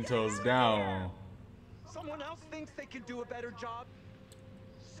standing 10 toes down. Someone else thinks they can do a better job?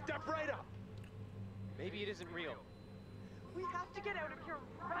 Step right up. Maybe it isn't real. We have to get out of here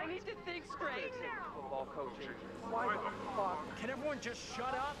right I need to think straight. now. Football coaching. Why the fuck? Can everyone just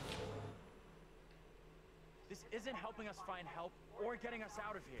shut up? This isn't helping us find help or getting us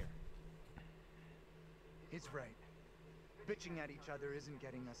out of here. He's right. Bitching at each other isn't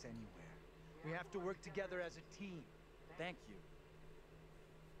getting us anywhere. We have to work together as a team. Thank you.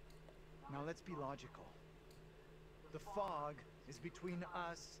 Now let's be logical. The fog is between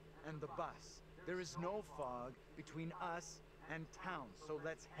us and the bus. There is no fog between us and town, so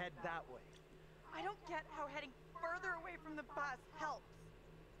let's head that way. I don't get how heading further away from the bus helps.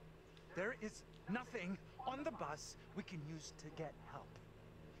 There is nothing on the bus we can use to get help.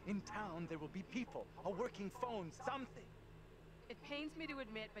 In town, there will be people, a working phone, something. It pains me to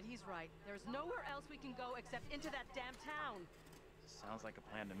admit, but he's right. There's nowhere else we can go except into that damn town. Sounds like a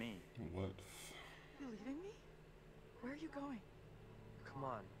plan to me. What? You leaving me? Where are you going? Come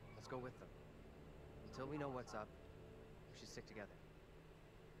on, let's go with them. Until we know what's up, we should stick together.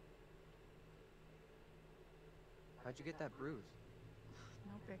 How'd you get that bruise?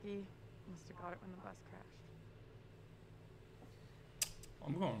 No biggie. Must have got it when the bus crashed.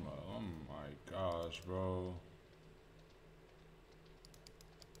 I'm going to, oh my gosh, bro.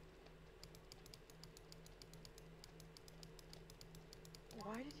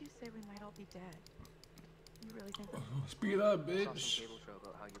 Why did you say we might all be dead. You really think that? Speed up, I saw some bitch. cable show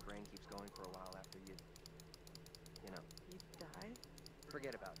about how your brain keeps going for a while after you know. You died?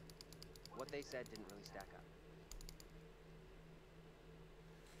 Forget about it. What they said didn't really stack up.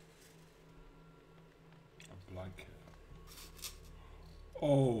 A blanket.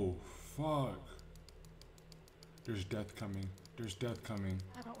 Oh, fuck. There's death coming. There's death coming.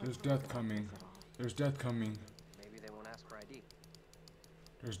 There's death coming. There's death coming. Maybe they won't ask for ID.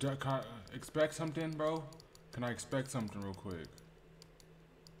 There's death. Expect something, bro? Can I expect something real quick?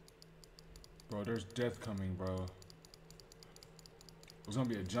 Bro, there's death coming, bro. It's gonna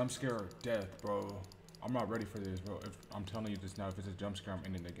be a jump scare or death, bro. I'm not ready for this, bro. I'm telling you this now. If it's a jump scare, I'm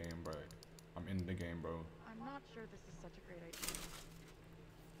ending the game, bro. I'm ending the game, bro. I'm not sure this is such a great idea.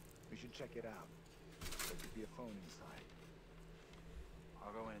 We should check it out. There could be a phone inside.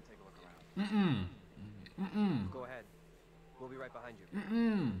 I'll go in and take a look around. Go ahead. We'll be right behind you.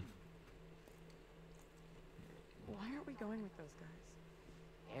 Why aren't we going with those guys?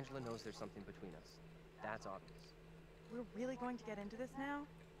 Angela knows there's something between us. That's obvious. We're really going to get into this now?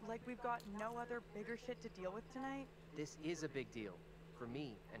 Like we've got no other bigger shit to deal with tonight? This is a big deal. For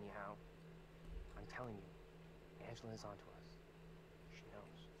me, anyhow. I'm telling you, Angela is onto us. She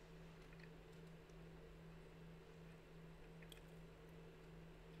knows.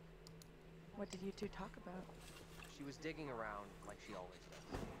 What did you two talk about? She was digging around like she always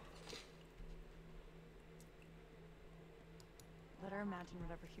does. Let her imagine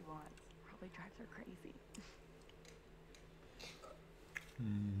whatever she wants. Probably drives her crazy.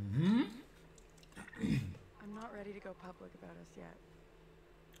 I'm not ready to go public about us yet.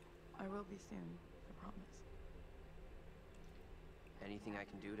 I will be soon, I promise. Anything I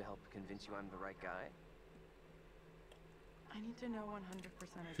can do to help convince you I'm the right guy? I need to know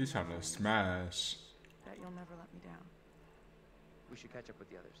 100% She's trying to smash. that you'll never let me down. We should catch up with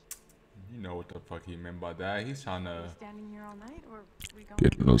the others. You know what the fuck he meant by that. He's trying Are to we standing here all night, or we going?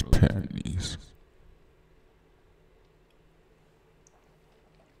 get those panties.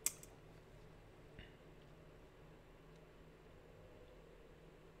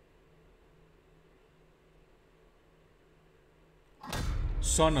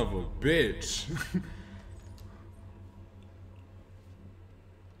 Son of a bitch.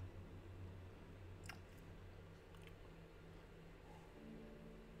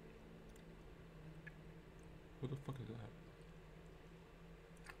 What the fuck is that?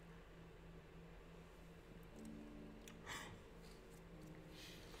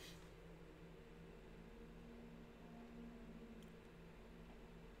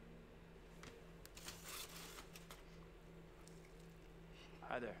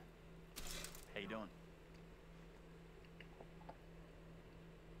 Hi there. How you doing?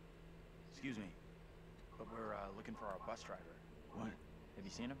 Excuse me, but we're looking for our bus driver. What? Have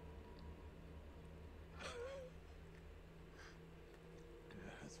you seen him?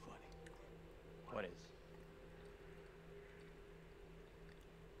 Yeah, that's funny. What is?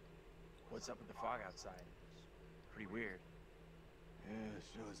 What's up with the fog outside? It's pretty weird. Yeah,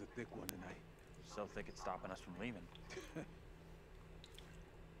 sure is a thick one tonight. So thick it's stopping us from leaving.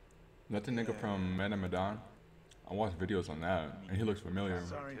 That the nigga from Medan. I watched videos on that, and he looks familiar.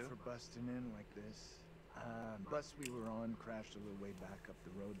 Sorry for busting in like this. Bus we were on crashed a little way back up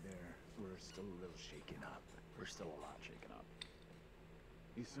the road there. We're still a little shaken up. We're still a lot shaken up.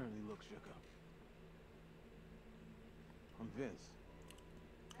 You certainly look shook up. I'm Vince.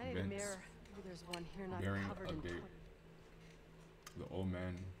 I need a Vince. mirror. Maybe there's one here not Bearing covered a in date. The old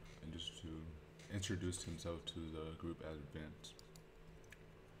man, and just to introduce himself to the group as Vince.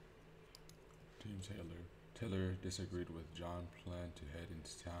 Team Taylor. Taylor disagreed with John's plan to head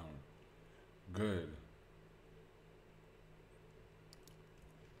into town. Good.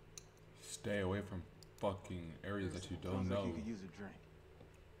 Stay away from fucking areas that you don't Sounds know. like you could use a drink.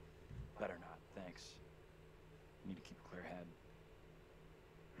 Better not, thanks. Need to keep a clear head.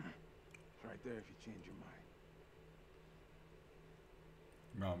 It's right there if you change your mind.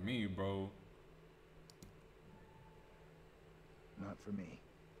 Not me, bro. Not for me.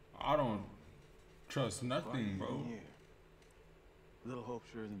 I don't trust Why nothing, you bro. here? Little Hope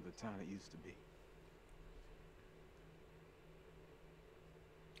sure isn't the town it used to be.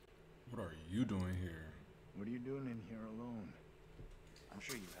 What are you doing here? What are you doing in here alone? I'm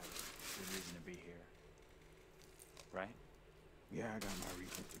sure you have a good reason to be here. Right? Yeah, I got my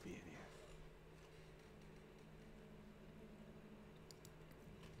reason to be in here.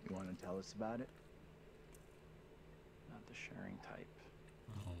 You want to tell us about it? Not the sharing type.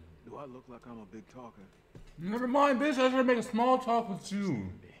 Do I look like I'm a big talker? Never mind, bitch. I should make a small talk with you.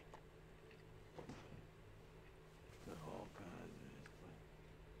 Got all kinds of this place.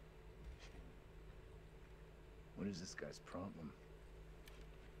 is this guy's problem?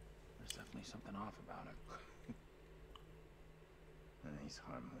 There's definitely something off about him. He's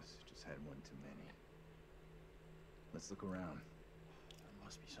harmless. Just had one too many. Let's look around. There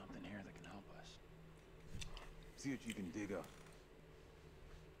must be something here that can help us. See what you can dig up.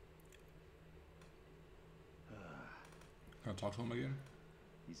 Can I talk to him again?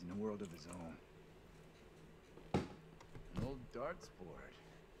 He's in a world of his own. An old darts board.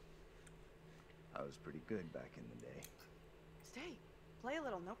 I was pretty good back in the day. Stay. Play a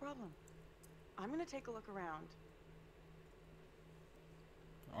little, no problem. I'm gonna take a look around.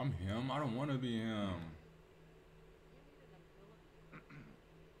 I'm him. I don't want to be him.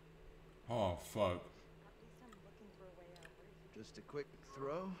 Oh, fuck. At least I'm looking for a way out. Just a quick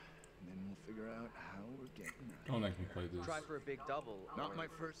throw, and then we'll figure out how we're getting out. Don't let me play this. Try for a big double. Not my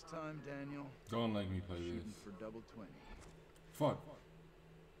first time, Daniel. Don't let me play Shooting this. for double 20. Fuck.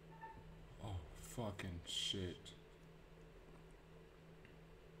 Oh, fucking shit.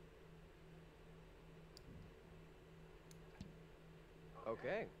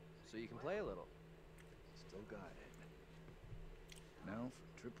 Okay, so you can play a little. Still got it. Now for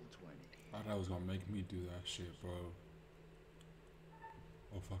triple 20. I thought it was gonna make me do that shit, bro.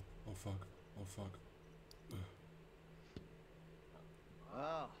 Oh fuck. Oh fuck. Oh fuck. Ugh.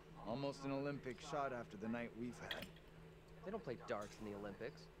 Wow, almost an Olympic shot after the night we've had. They don't play darts in the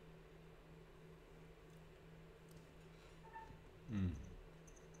Olympics.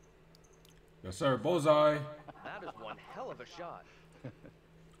 Yes, sir. Bullseye. That is one hell of a shot.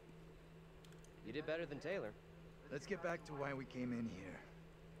 You did better than Taylor. Let's get back to why we came in here.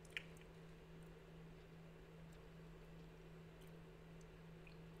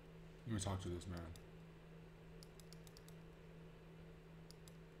 Let me talk to this man.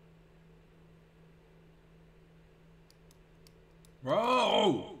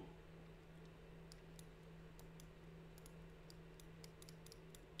 Bro!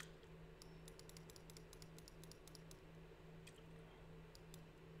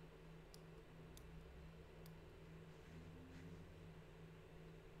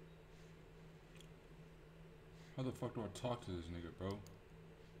 How the fuck do I talk to this nigga, bro?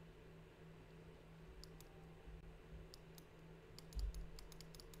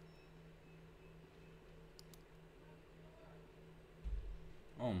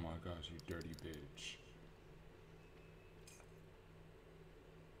 Oh my gosh, you dirty bitch.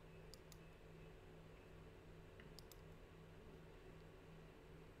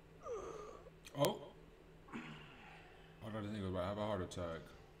 Oh! What did I think about? I have a heart attack.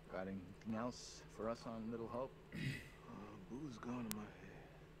 Got anything else for us on Little Hope? Booze gone in my head.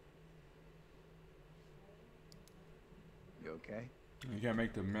 You okay? You can't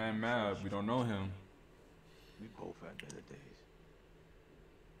make the man mad. We don't know him. We both had better days.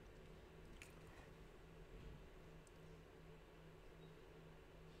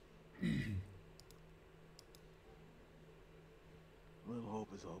 Little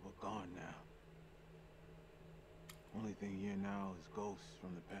Hope is all but gone now. Only thing here now is ghosts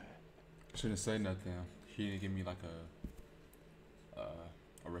from the past. Shouldn't say nothing. He didn't give me like a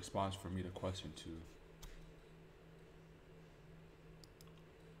response for me to question to.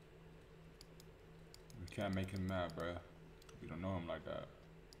 We can't make him mad, bruh. We don't know him like that.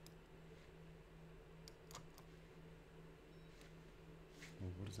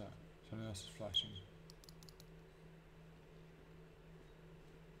 Oh, what is that? Something else is flashing.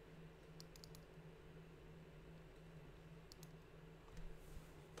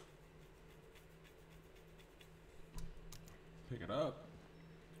 Pick it up.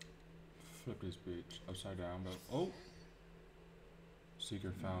 Flip this bitch upside down. But oh,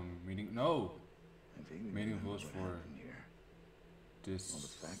 secret found meeting. No, meeting votes for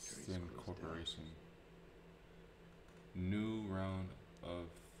Corporation. New round of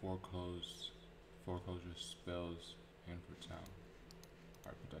foreclosure spells in for town.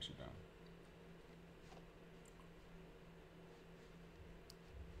 Alright, put that shit down.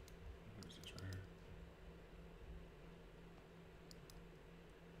 What is this right here?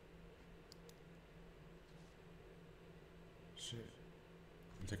 Shit.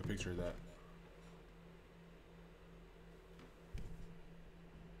 Let me take a picture of that.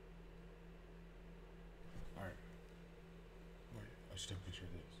 Alright. Wait, I should take a picture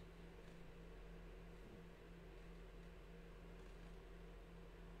of this.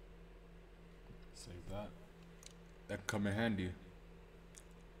 Save that. That can come in handy.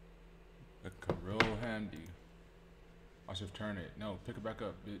 That can come real handy. I should turn it. No, pick it back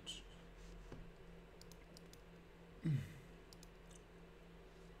up, bitch.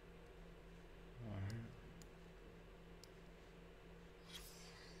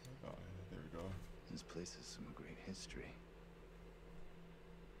 This place has some great history.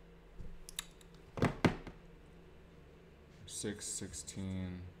 Six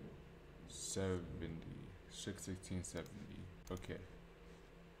 1670. 6/16/70. Okay.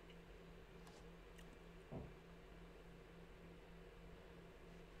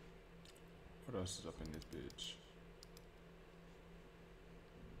 What else is up in this bitch?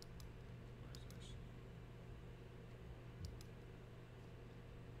 What is this?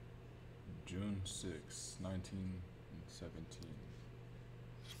 June 6, 1917.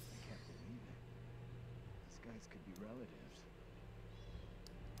 I can't believe it. These guys could be relatives.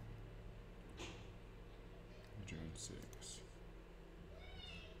 June 6.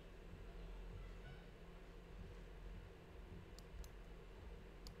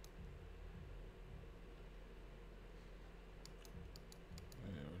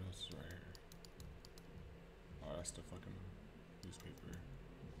 Yeah, what else is right here? Oh, that's the fucking newspaper.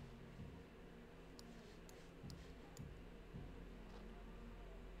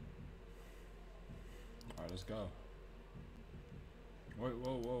 Alright, let's go. Wait,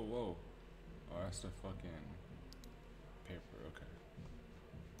 whoa, whoa, whoa. Oh, that's the fucking paper, okay.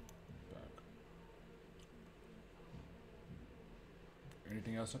 Back.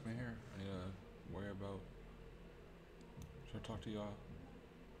 Anything else up in here I need to worry about? Should I talk to y'all?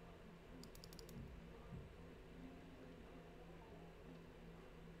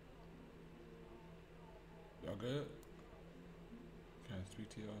 Y'all good? Can I speak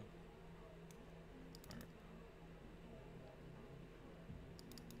to y'all?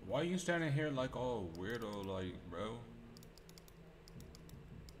 Why you standing here like all weirdo, like, bro?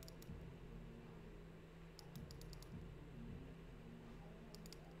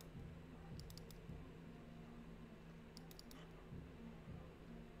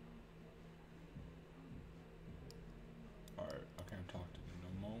 Alright, I can't talk to them no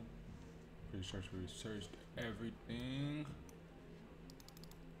more. Pretty sure we researched everything.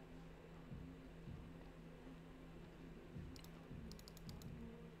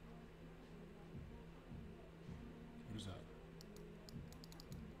 What is that?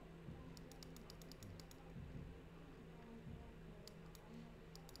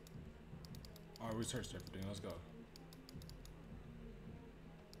 Alright, we searched everything. Let's go.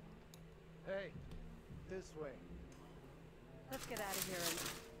 Hey, this way. Let's get out of here and...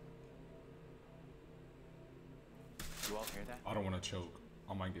 You all hear that? I don't want to choke.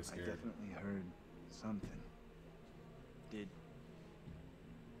 I might get I scared. definitely heard something. Did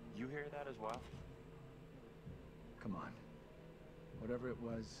you hear that as well? Come on. Whatever it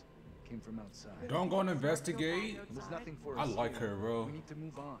was came from outside. Don't go and investigate. There's nothing for I us like here. her, bro. We need to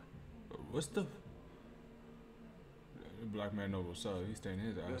move on. What's the black man know what's up? He's staying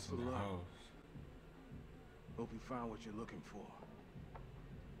his ass Best in of the luck. house. Hope you found what you're looking for.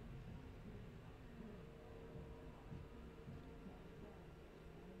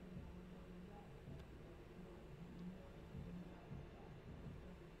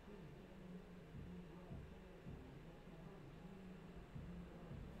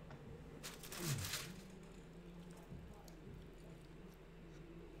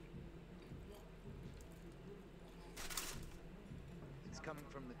 It's coming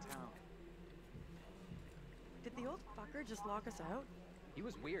from the town. Did the old fucker just lock us out? He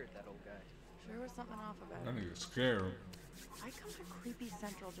was weird, that old guy. Sure was something off about That it. nigga's scared. I come to Creepy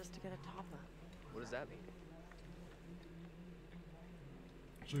Central just to get a top up. What does that mean?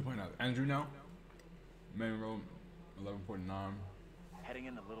 So we playing as Andrew now? Main road, 11.9. Heading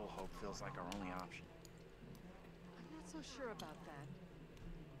into Little Hope feels like our only option. I'm not so sure about that.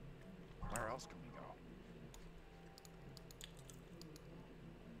 Where else can we go?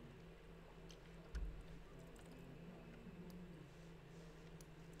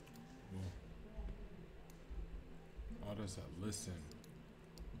 All this listen.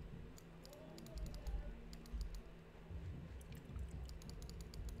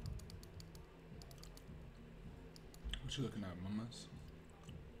 What you looking at, mamas?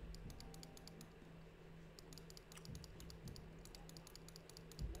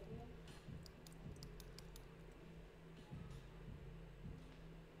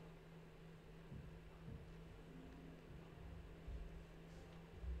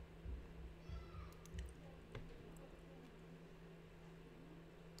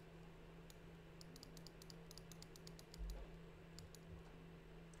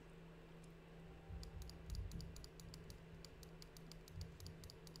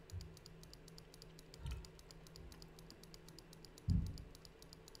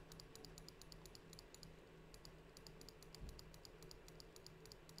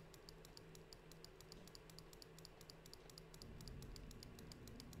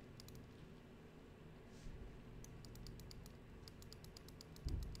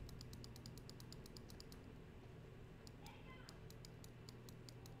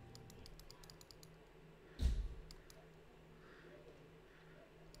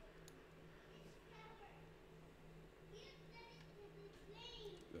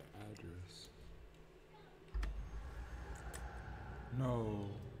 the address. No.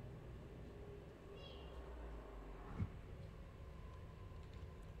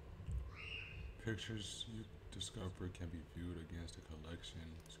 Pictures you discover can be viewed against the collection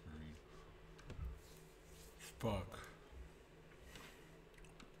screen. Fuck.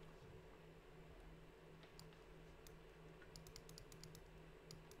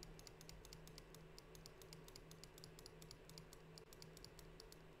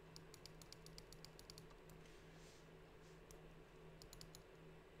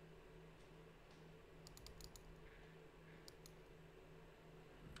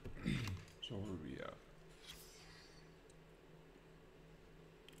 So where we at?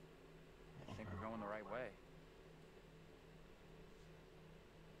 I think we're going the right way.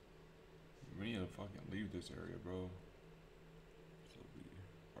 We need to fucking leave this area, bro. So we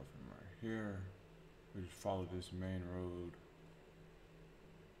are from right here. We just follow this main road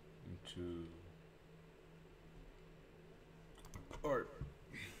into Alright.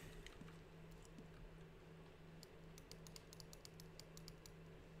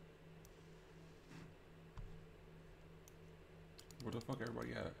 Where the fuck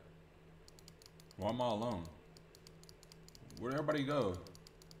everybody at? Why am I alone? Where'd everybody go?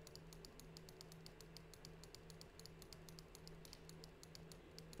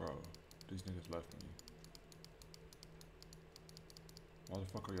 Bro, these niggas left me. Why the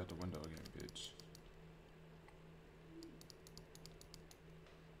fuck are you at the window again, bitch?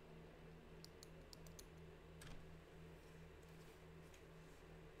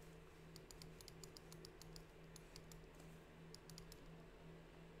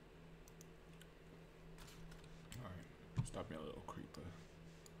 Alright, stop being a little creeper.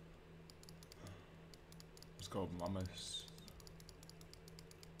 Let's go, mamas.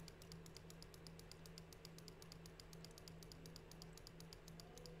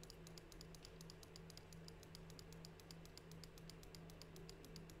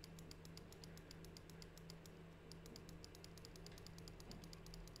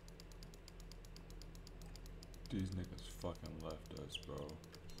 These niggas fucking left us, bro.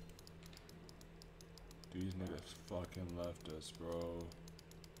 These niggas fucking left us, bro.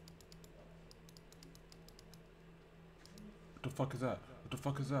 What the fuck is that? What the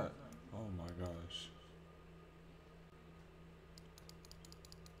fuck is that? Oh my gosh.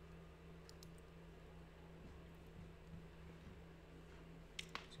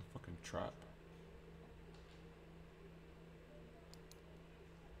 It's a fucking trap.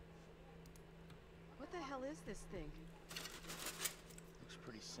 What the hell is this thing? Looks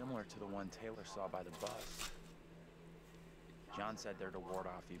pretty similar to the one Taylor saw by the bus. John said they're to ward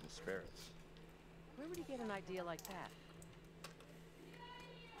off evil spirits. Where would he get an idea like that?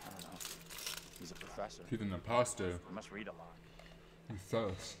 I don't know. He's a professor. He's an imposter. He must read a lot. He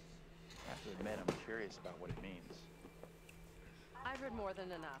sucks. I have to admit, I'm curious about what it means. I've heard more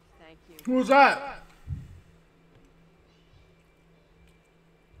than enough, thank you. Who's that?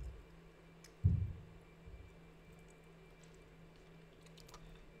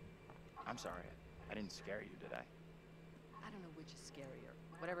 I'm sorry. I didn't scare you, did I? I don't know which is scarier.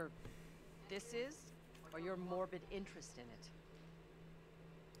 Whatever this is, or your morbid interest in it.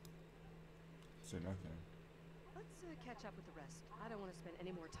 Say nothing. Let's catch up with the rest. I don't want to spend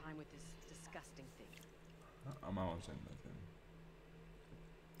any more time with this disgusting thing. I'm not saying nothing.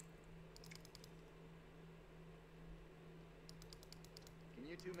 Can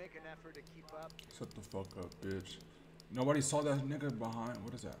you two make an effort to keep up? Shut the fuck up, bitch. Nobody saw that nigga behind.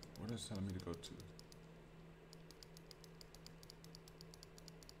 What is that? What is it telling me to go to?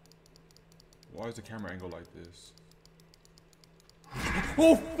 Why is the camera angle like this?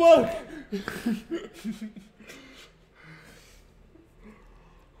 Oh fuck!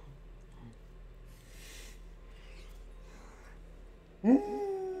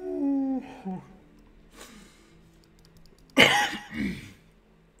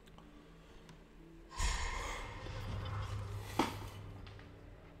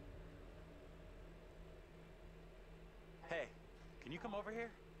 Hey, can you come over here?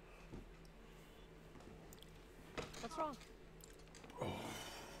 What's wrong?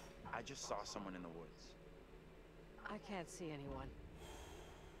 I just saw someone in the woods. I can't see anyone.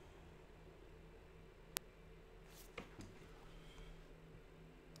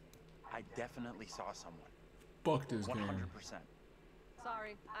 I definitely saw someone. Fuck this 100%. game.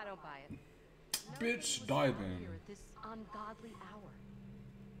 Sorry, I don't buy it. Bitch, die then. Here at this ungodly hour.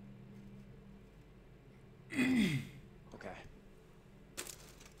 Okay.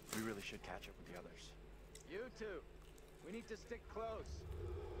 We really should catch up with the others. You two, we need to stick close.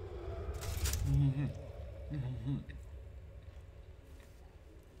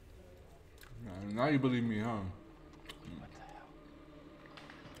 Now you believe me, huh? What the hell?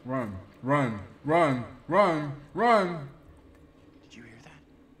 Run, run, run, run, run. Did you hear that?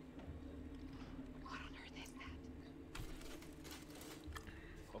 What on earth is that?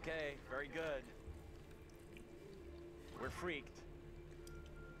 Okay, very good. We're freaked.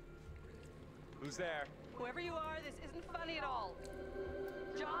 Who's there? Whoever you are, this isn't funny at all.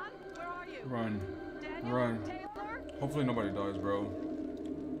 John, where are you? Run, Daniel? run. Taylor? Hopefully nobody dies, bro.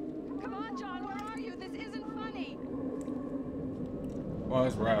 Come on, John, where are you? This isn't funny. Oh,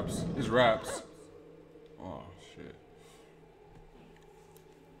 it's raps. It's raps. Oh, shit.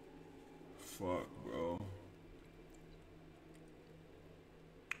 Fuck, bro.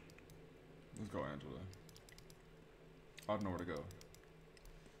 Let's go, Angela. I don't know where to go.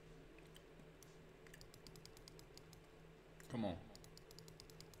 Come on.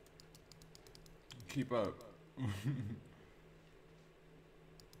 Keep up.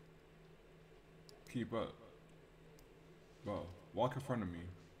 Keep up. Bro, walk in front of me.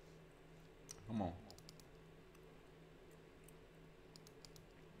 Come on.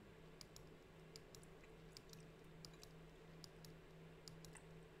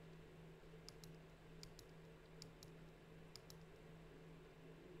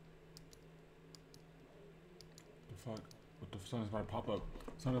 The fuck? What the sun is about to pop up.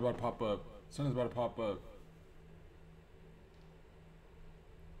 Sun is about to pop up. Sun is about to pop up.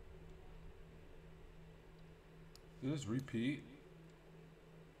 Did this repeat?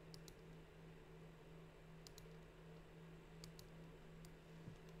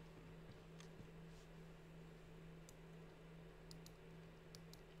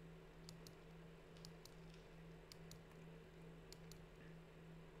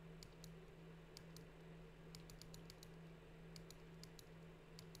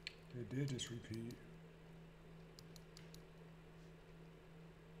 It did just repeat.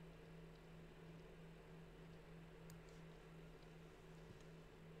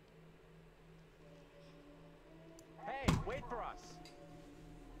 Hey, wait for us.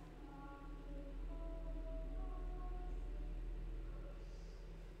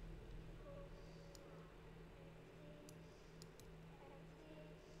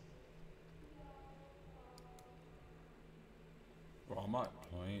 Bro, I'm not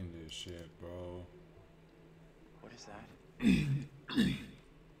playing this shit, bro. What is that? I'm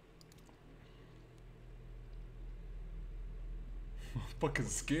fucking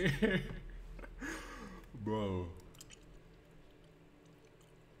scared. Bro.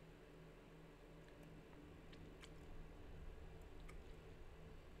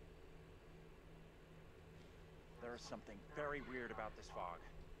 There is something very weird about this fog.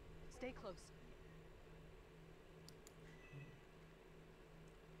 Stay close.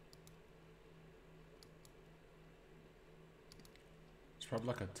 It's probably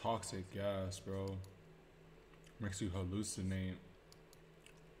like a toxic gas, bro. Makes you hallucinate.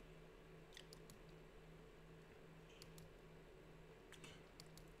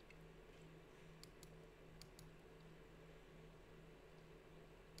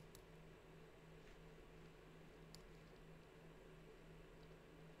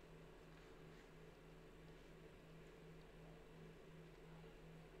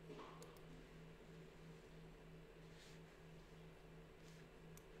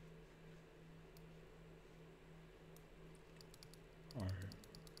 Alright.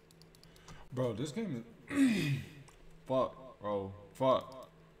 Bro, this game is fuck, bro. Fuck.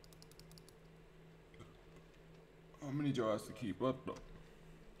 I'm gonna need your ass to keep up though.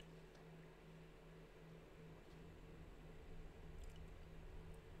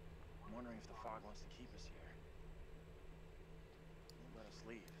 I'm wondering if the fog wants to keep us here. Won't let us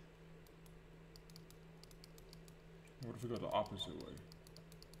leave. What if we go the opposite way?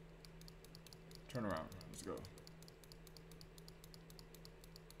 Turn around. Let's go.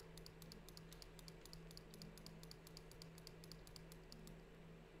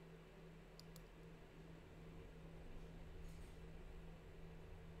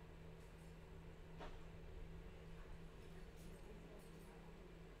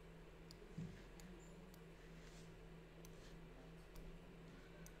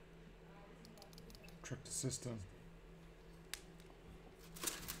 Trick the system.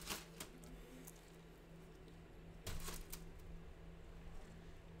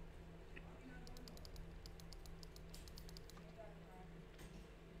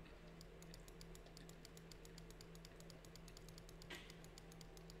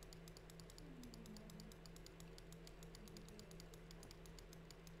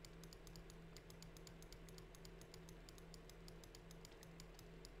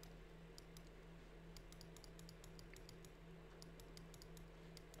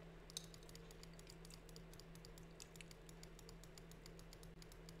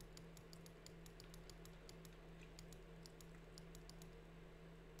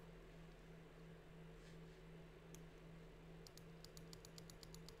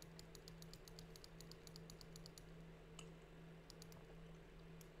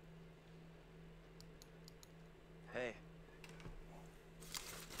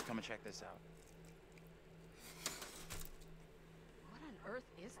 gonna check this out. What on earth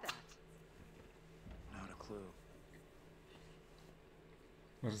is that? Not a clue.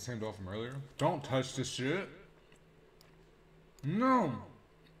 Was it the same doll from earlier? Don't touch this shit. No.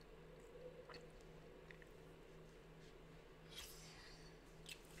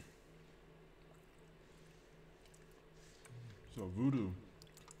 So voodoo.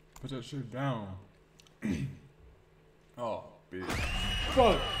 Put that shit down. Oh, bitch.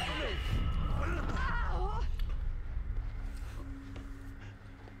 Fuck.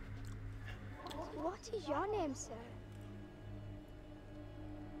 What is your name, sir?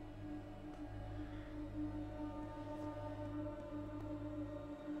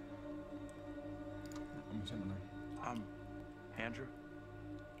 I'm saying my name. Andrew?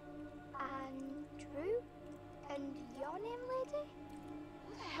 Andrew? And your name, lady?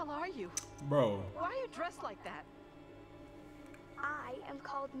 Who the hell are you? Bro. Why are you dressed like that? I am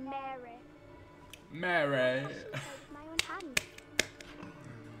called Mary. Mary. With my own hand.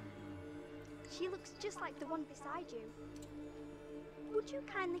 She looks just like the one beside you. Would you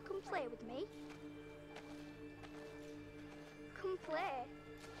kindly come play with me? Come play.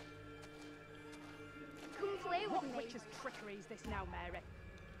 Come play with What me. witch's trickery is this now, Mary?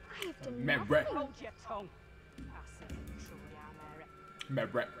 I have done Mary. nothing. Hold your tongue. I said you truly are,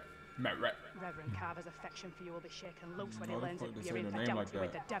 Mary. Mary. Reverend Carver's affection for you will be shaken loose when he Why the learns fuck of they your say their name like infidelity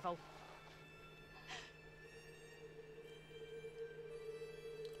with the that? devil.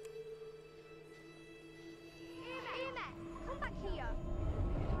 Come back here.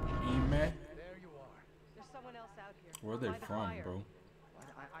 Ime? There you are. There's someone else out here. Where are they By the from, fire. bro?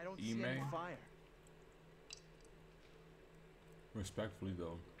 I don't see any Ime? fire. Respectfully,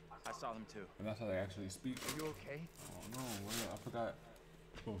 though. I saw them too. And that's how they actually speak. Are you okay? Oh no, wait, I forgot.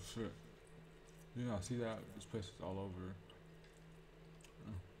 Oh shit. Yeah, I see that. This place is all over.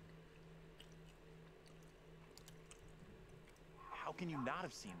 How can you not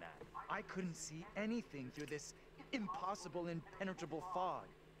have seen that? I couldn't see anything through this impossible, impenetrable fog.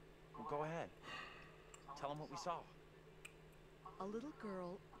 Well, go ahead. Tell them what we saw. A little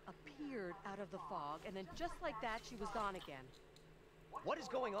girl appeared out of the fog, and then just like that, she was gone again. What is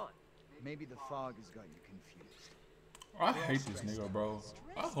going on? Maybe the fog has got you confused. I hate this nigga, bro.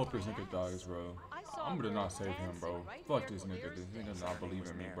 I hope this nigga dies, bro. I'm gonna not save him, bro. Fuck this nigga. This nigga not believe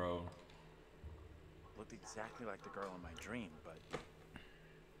in me, bro. Looked exactly like the girl in my dream, but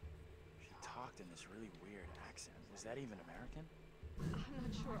she talked in this really weird accent. Was that even American? I'm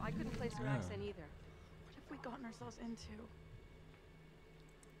not sure. I couldn't place her Yeah. accent either. What have we gotten ourselves into?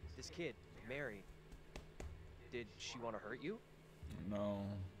 This kid, Mary, did she want to hurt you? No.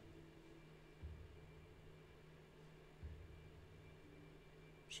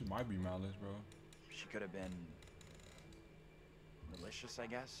 She might be malice, bro. She could have been malicious, I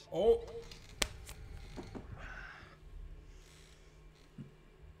guess. Oh!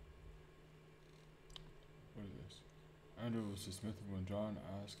 What is this? Andrew was dismissive when John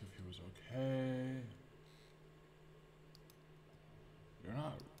asked if he was okay. You're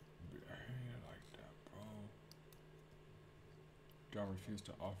not behaving like that, bro. John refused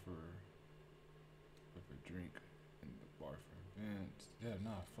to offer with a drink in the bar for Vince. Yeah,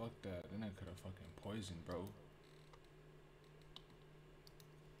 nah, fuck that. Then I could have fucking poisoned, bro.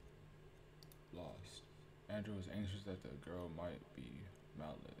 Lost. Andrew was anxious that the girl might be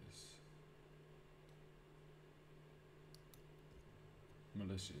malice.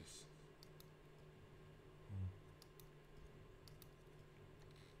 Malicious.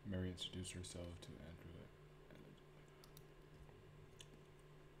 Mary introduced herself to Andrew.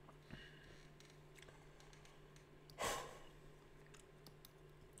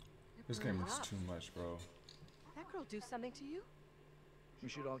 This game is too much, bro. That girl do something to you? We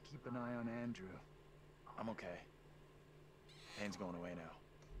should all keep an eye on Andrew. I'm okay. Pain's going away now.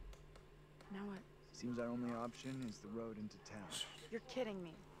 Now what? Seems our only option is the road into town. You're kidding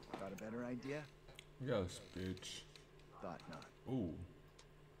me. Got a better idea? Yes, bitch. Thought not. Ooh.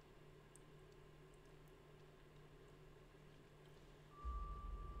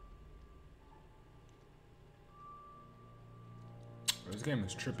 This game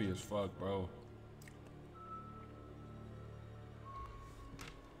is trippy as fuck, bro.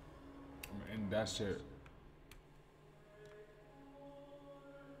 And that shit.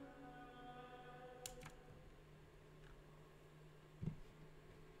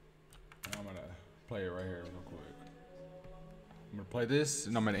 I'm gonna play it right here real quick. I'm gonna play this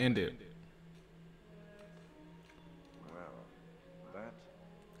and I'm gonna end it. Well, that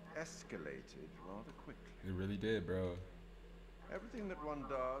escalated rather quickly. It really did, bro. Everything that one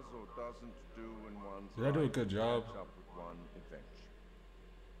does or doesn't do in one's Did I do a life good job? ends up with one eventually.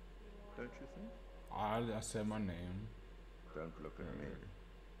 don't you think? I said my name. Don't look at me.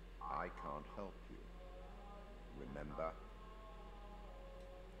 I can't help you. Remember?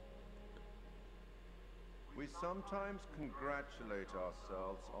 We sometimes congratulate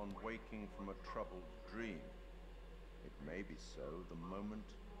ourselves on waking from a troubled dream. It may be so the moment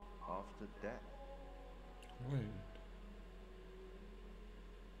after death. Wait.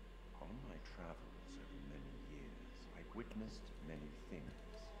 On my travels over many years, I witnessed many things,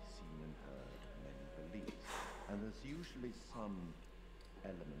 seen and heard many beliefs, and there's usually some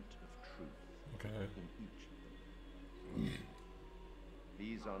element of truth in each of them.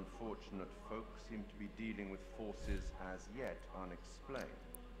 These unfortunate folk seem to be dealing with forces as yet unexplained.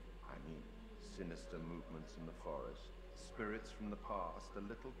 I mean, sinister movements in the forest, spirits from the past, a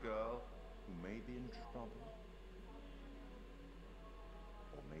little girl who may be in trouble.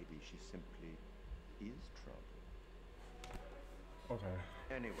 Or maybe she simply is trouble. Okay.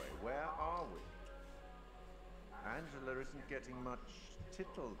 Anyway, where are we? Angela isn't getting much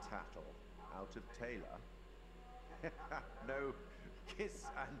tittle-tattle out of Taylor. No kiss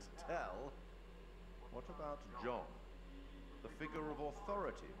and tell. What about John? The figure of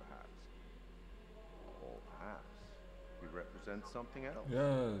authority, perhaps? Or perhaps he represents something else?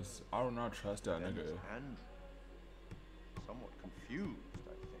 Yes, I do not trust that Then nigga. there's Andrew. Somewhat confused,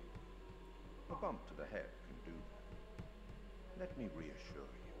 I think. A bump to the head can do that. Let me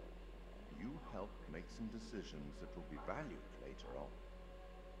reassure you. You helped make some decisions that will be valued later on.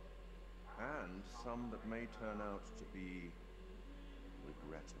 And some that may turn out to be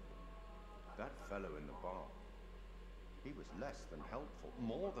regrettable. That fellow in the bar, he was less than helpful,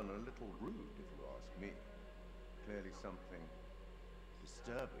 more than a little rude, if you ask me. Clearly something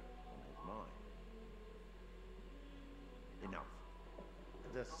disturbing on his mind. Enough.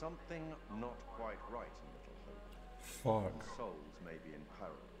 There's something not quite right in Little Hope. Fuck. Souls may be in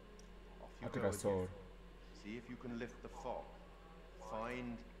peril. Off you I think go I saw again. it. See if you can lift the fog.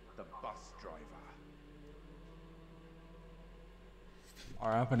 Find the bus driver.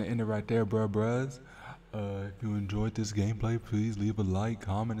 Alright, I'm gonna end it right there, bruhs. If you enjoyed this gameplay, please leave a like,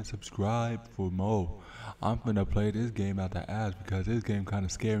 comment, and subscribe for more. I'm gonna play this game out the ass because this game kind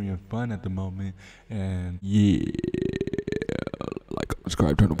of scary and fun at the moment. And yeah, like,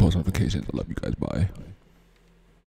 subscribe, turn on post notifications. I love you guys. Bye.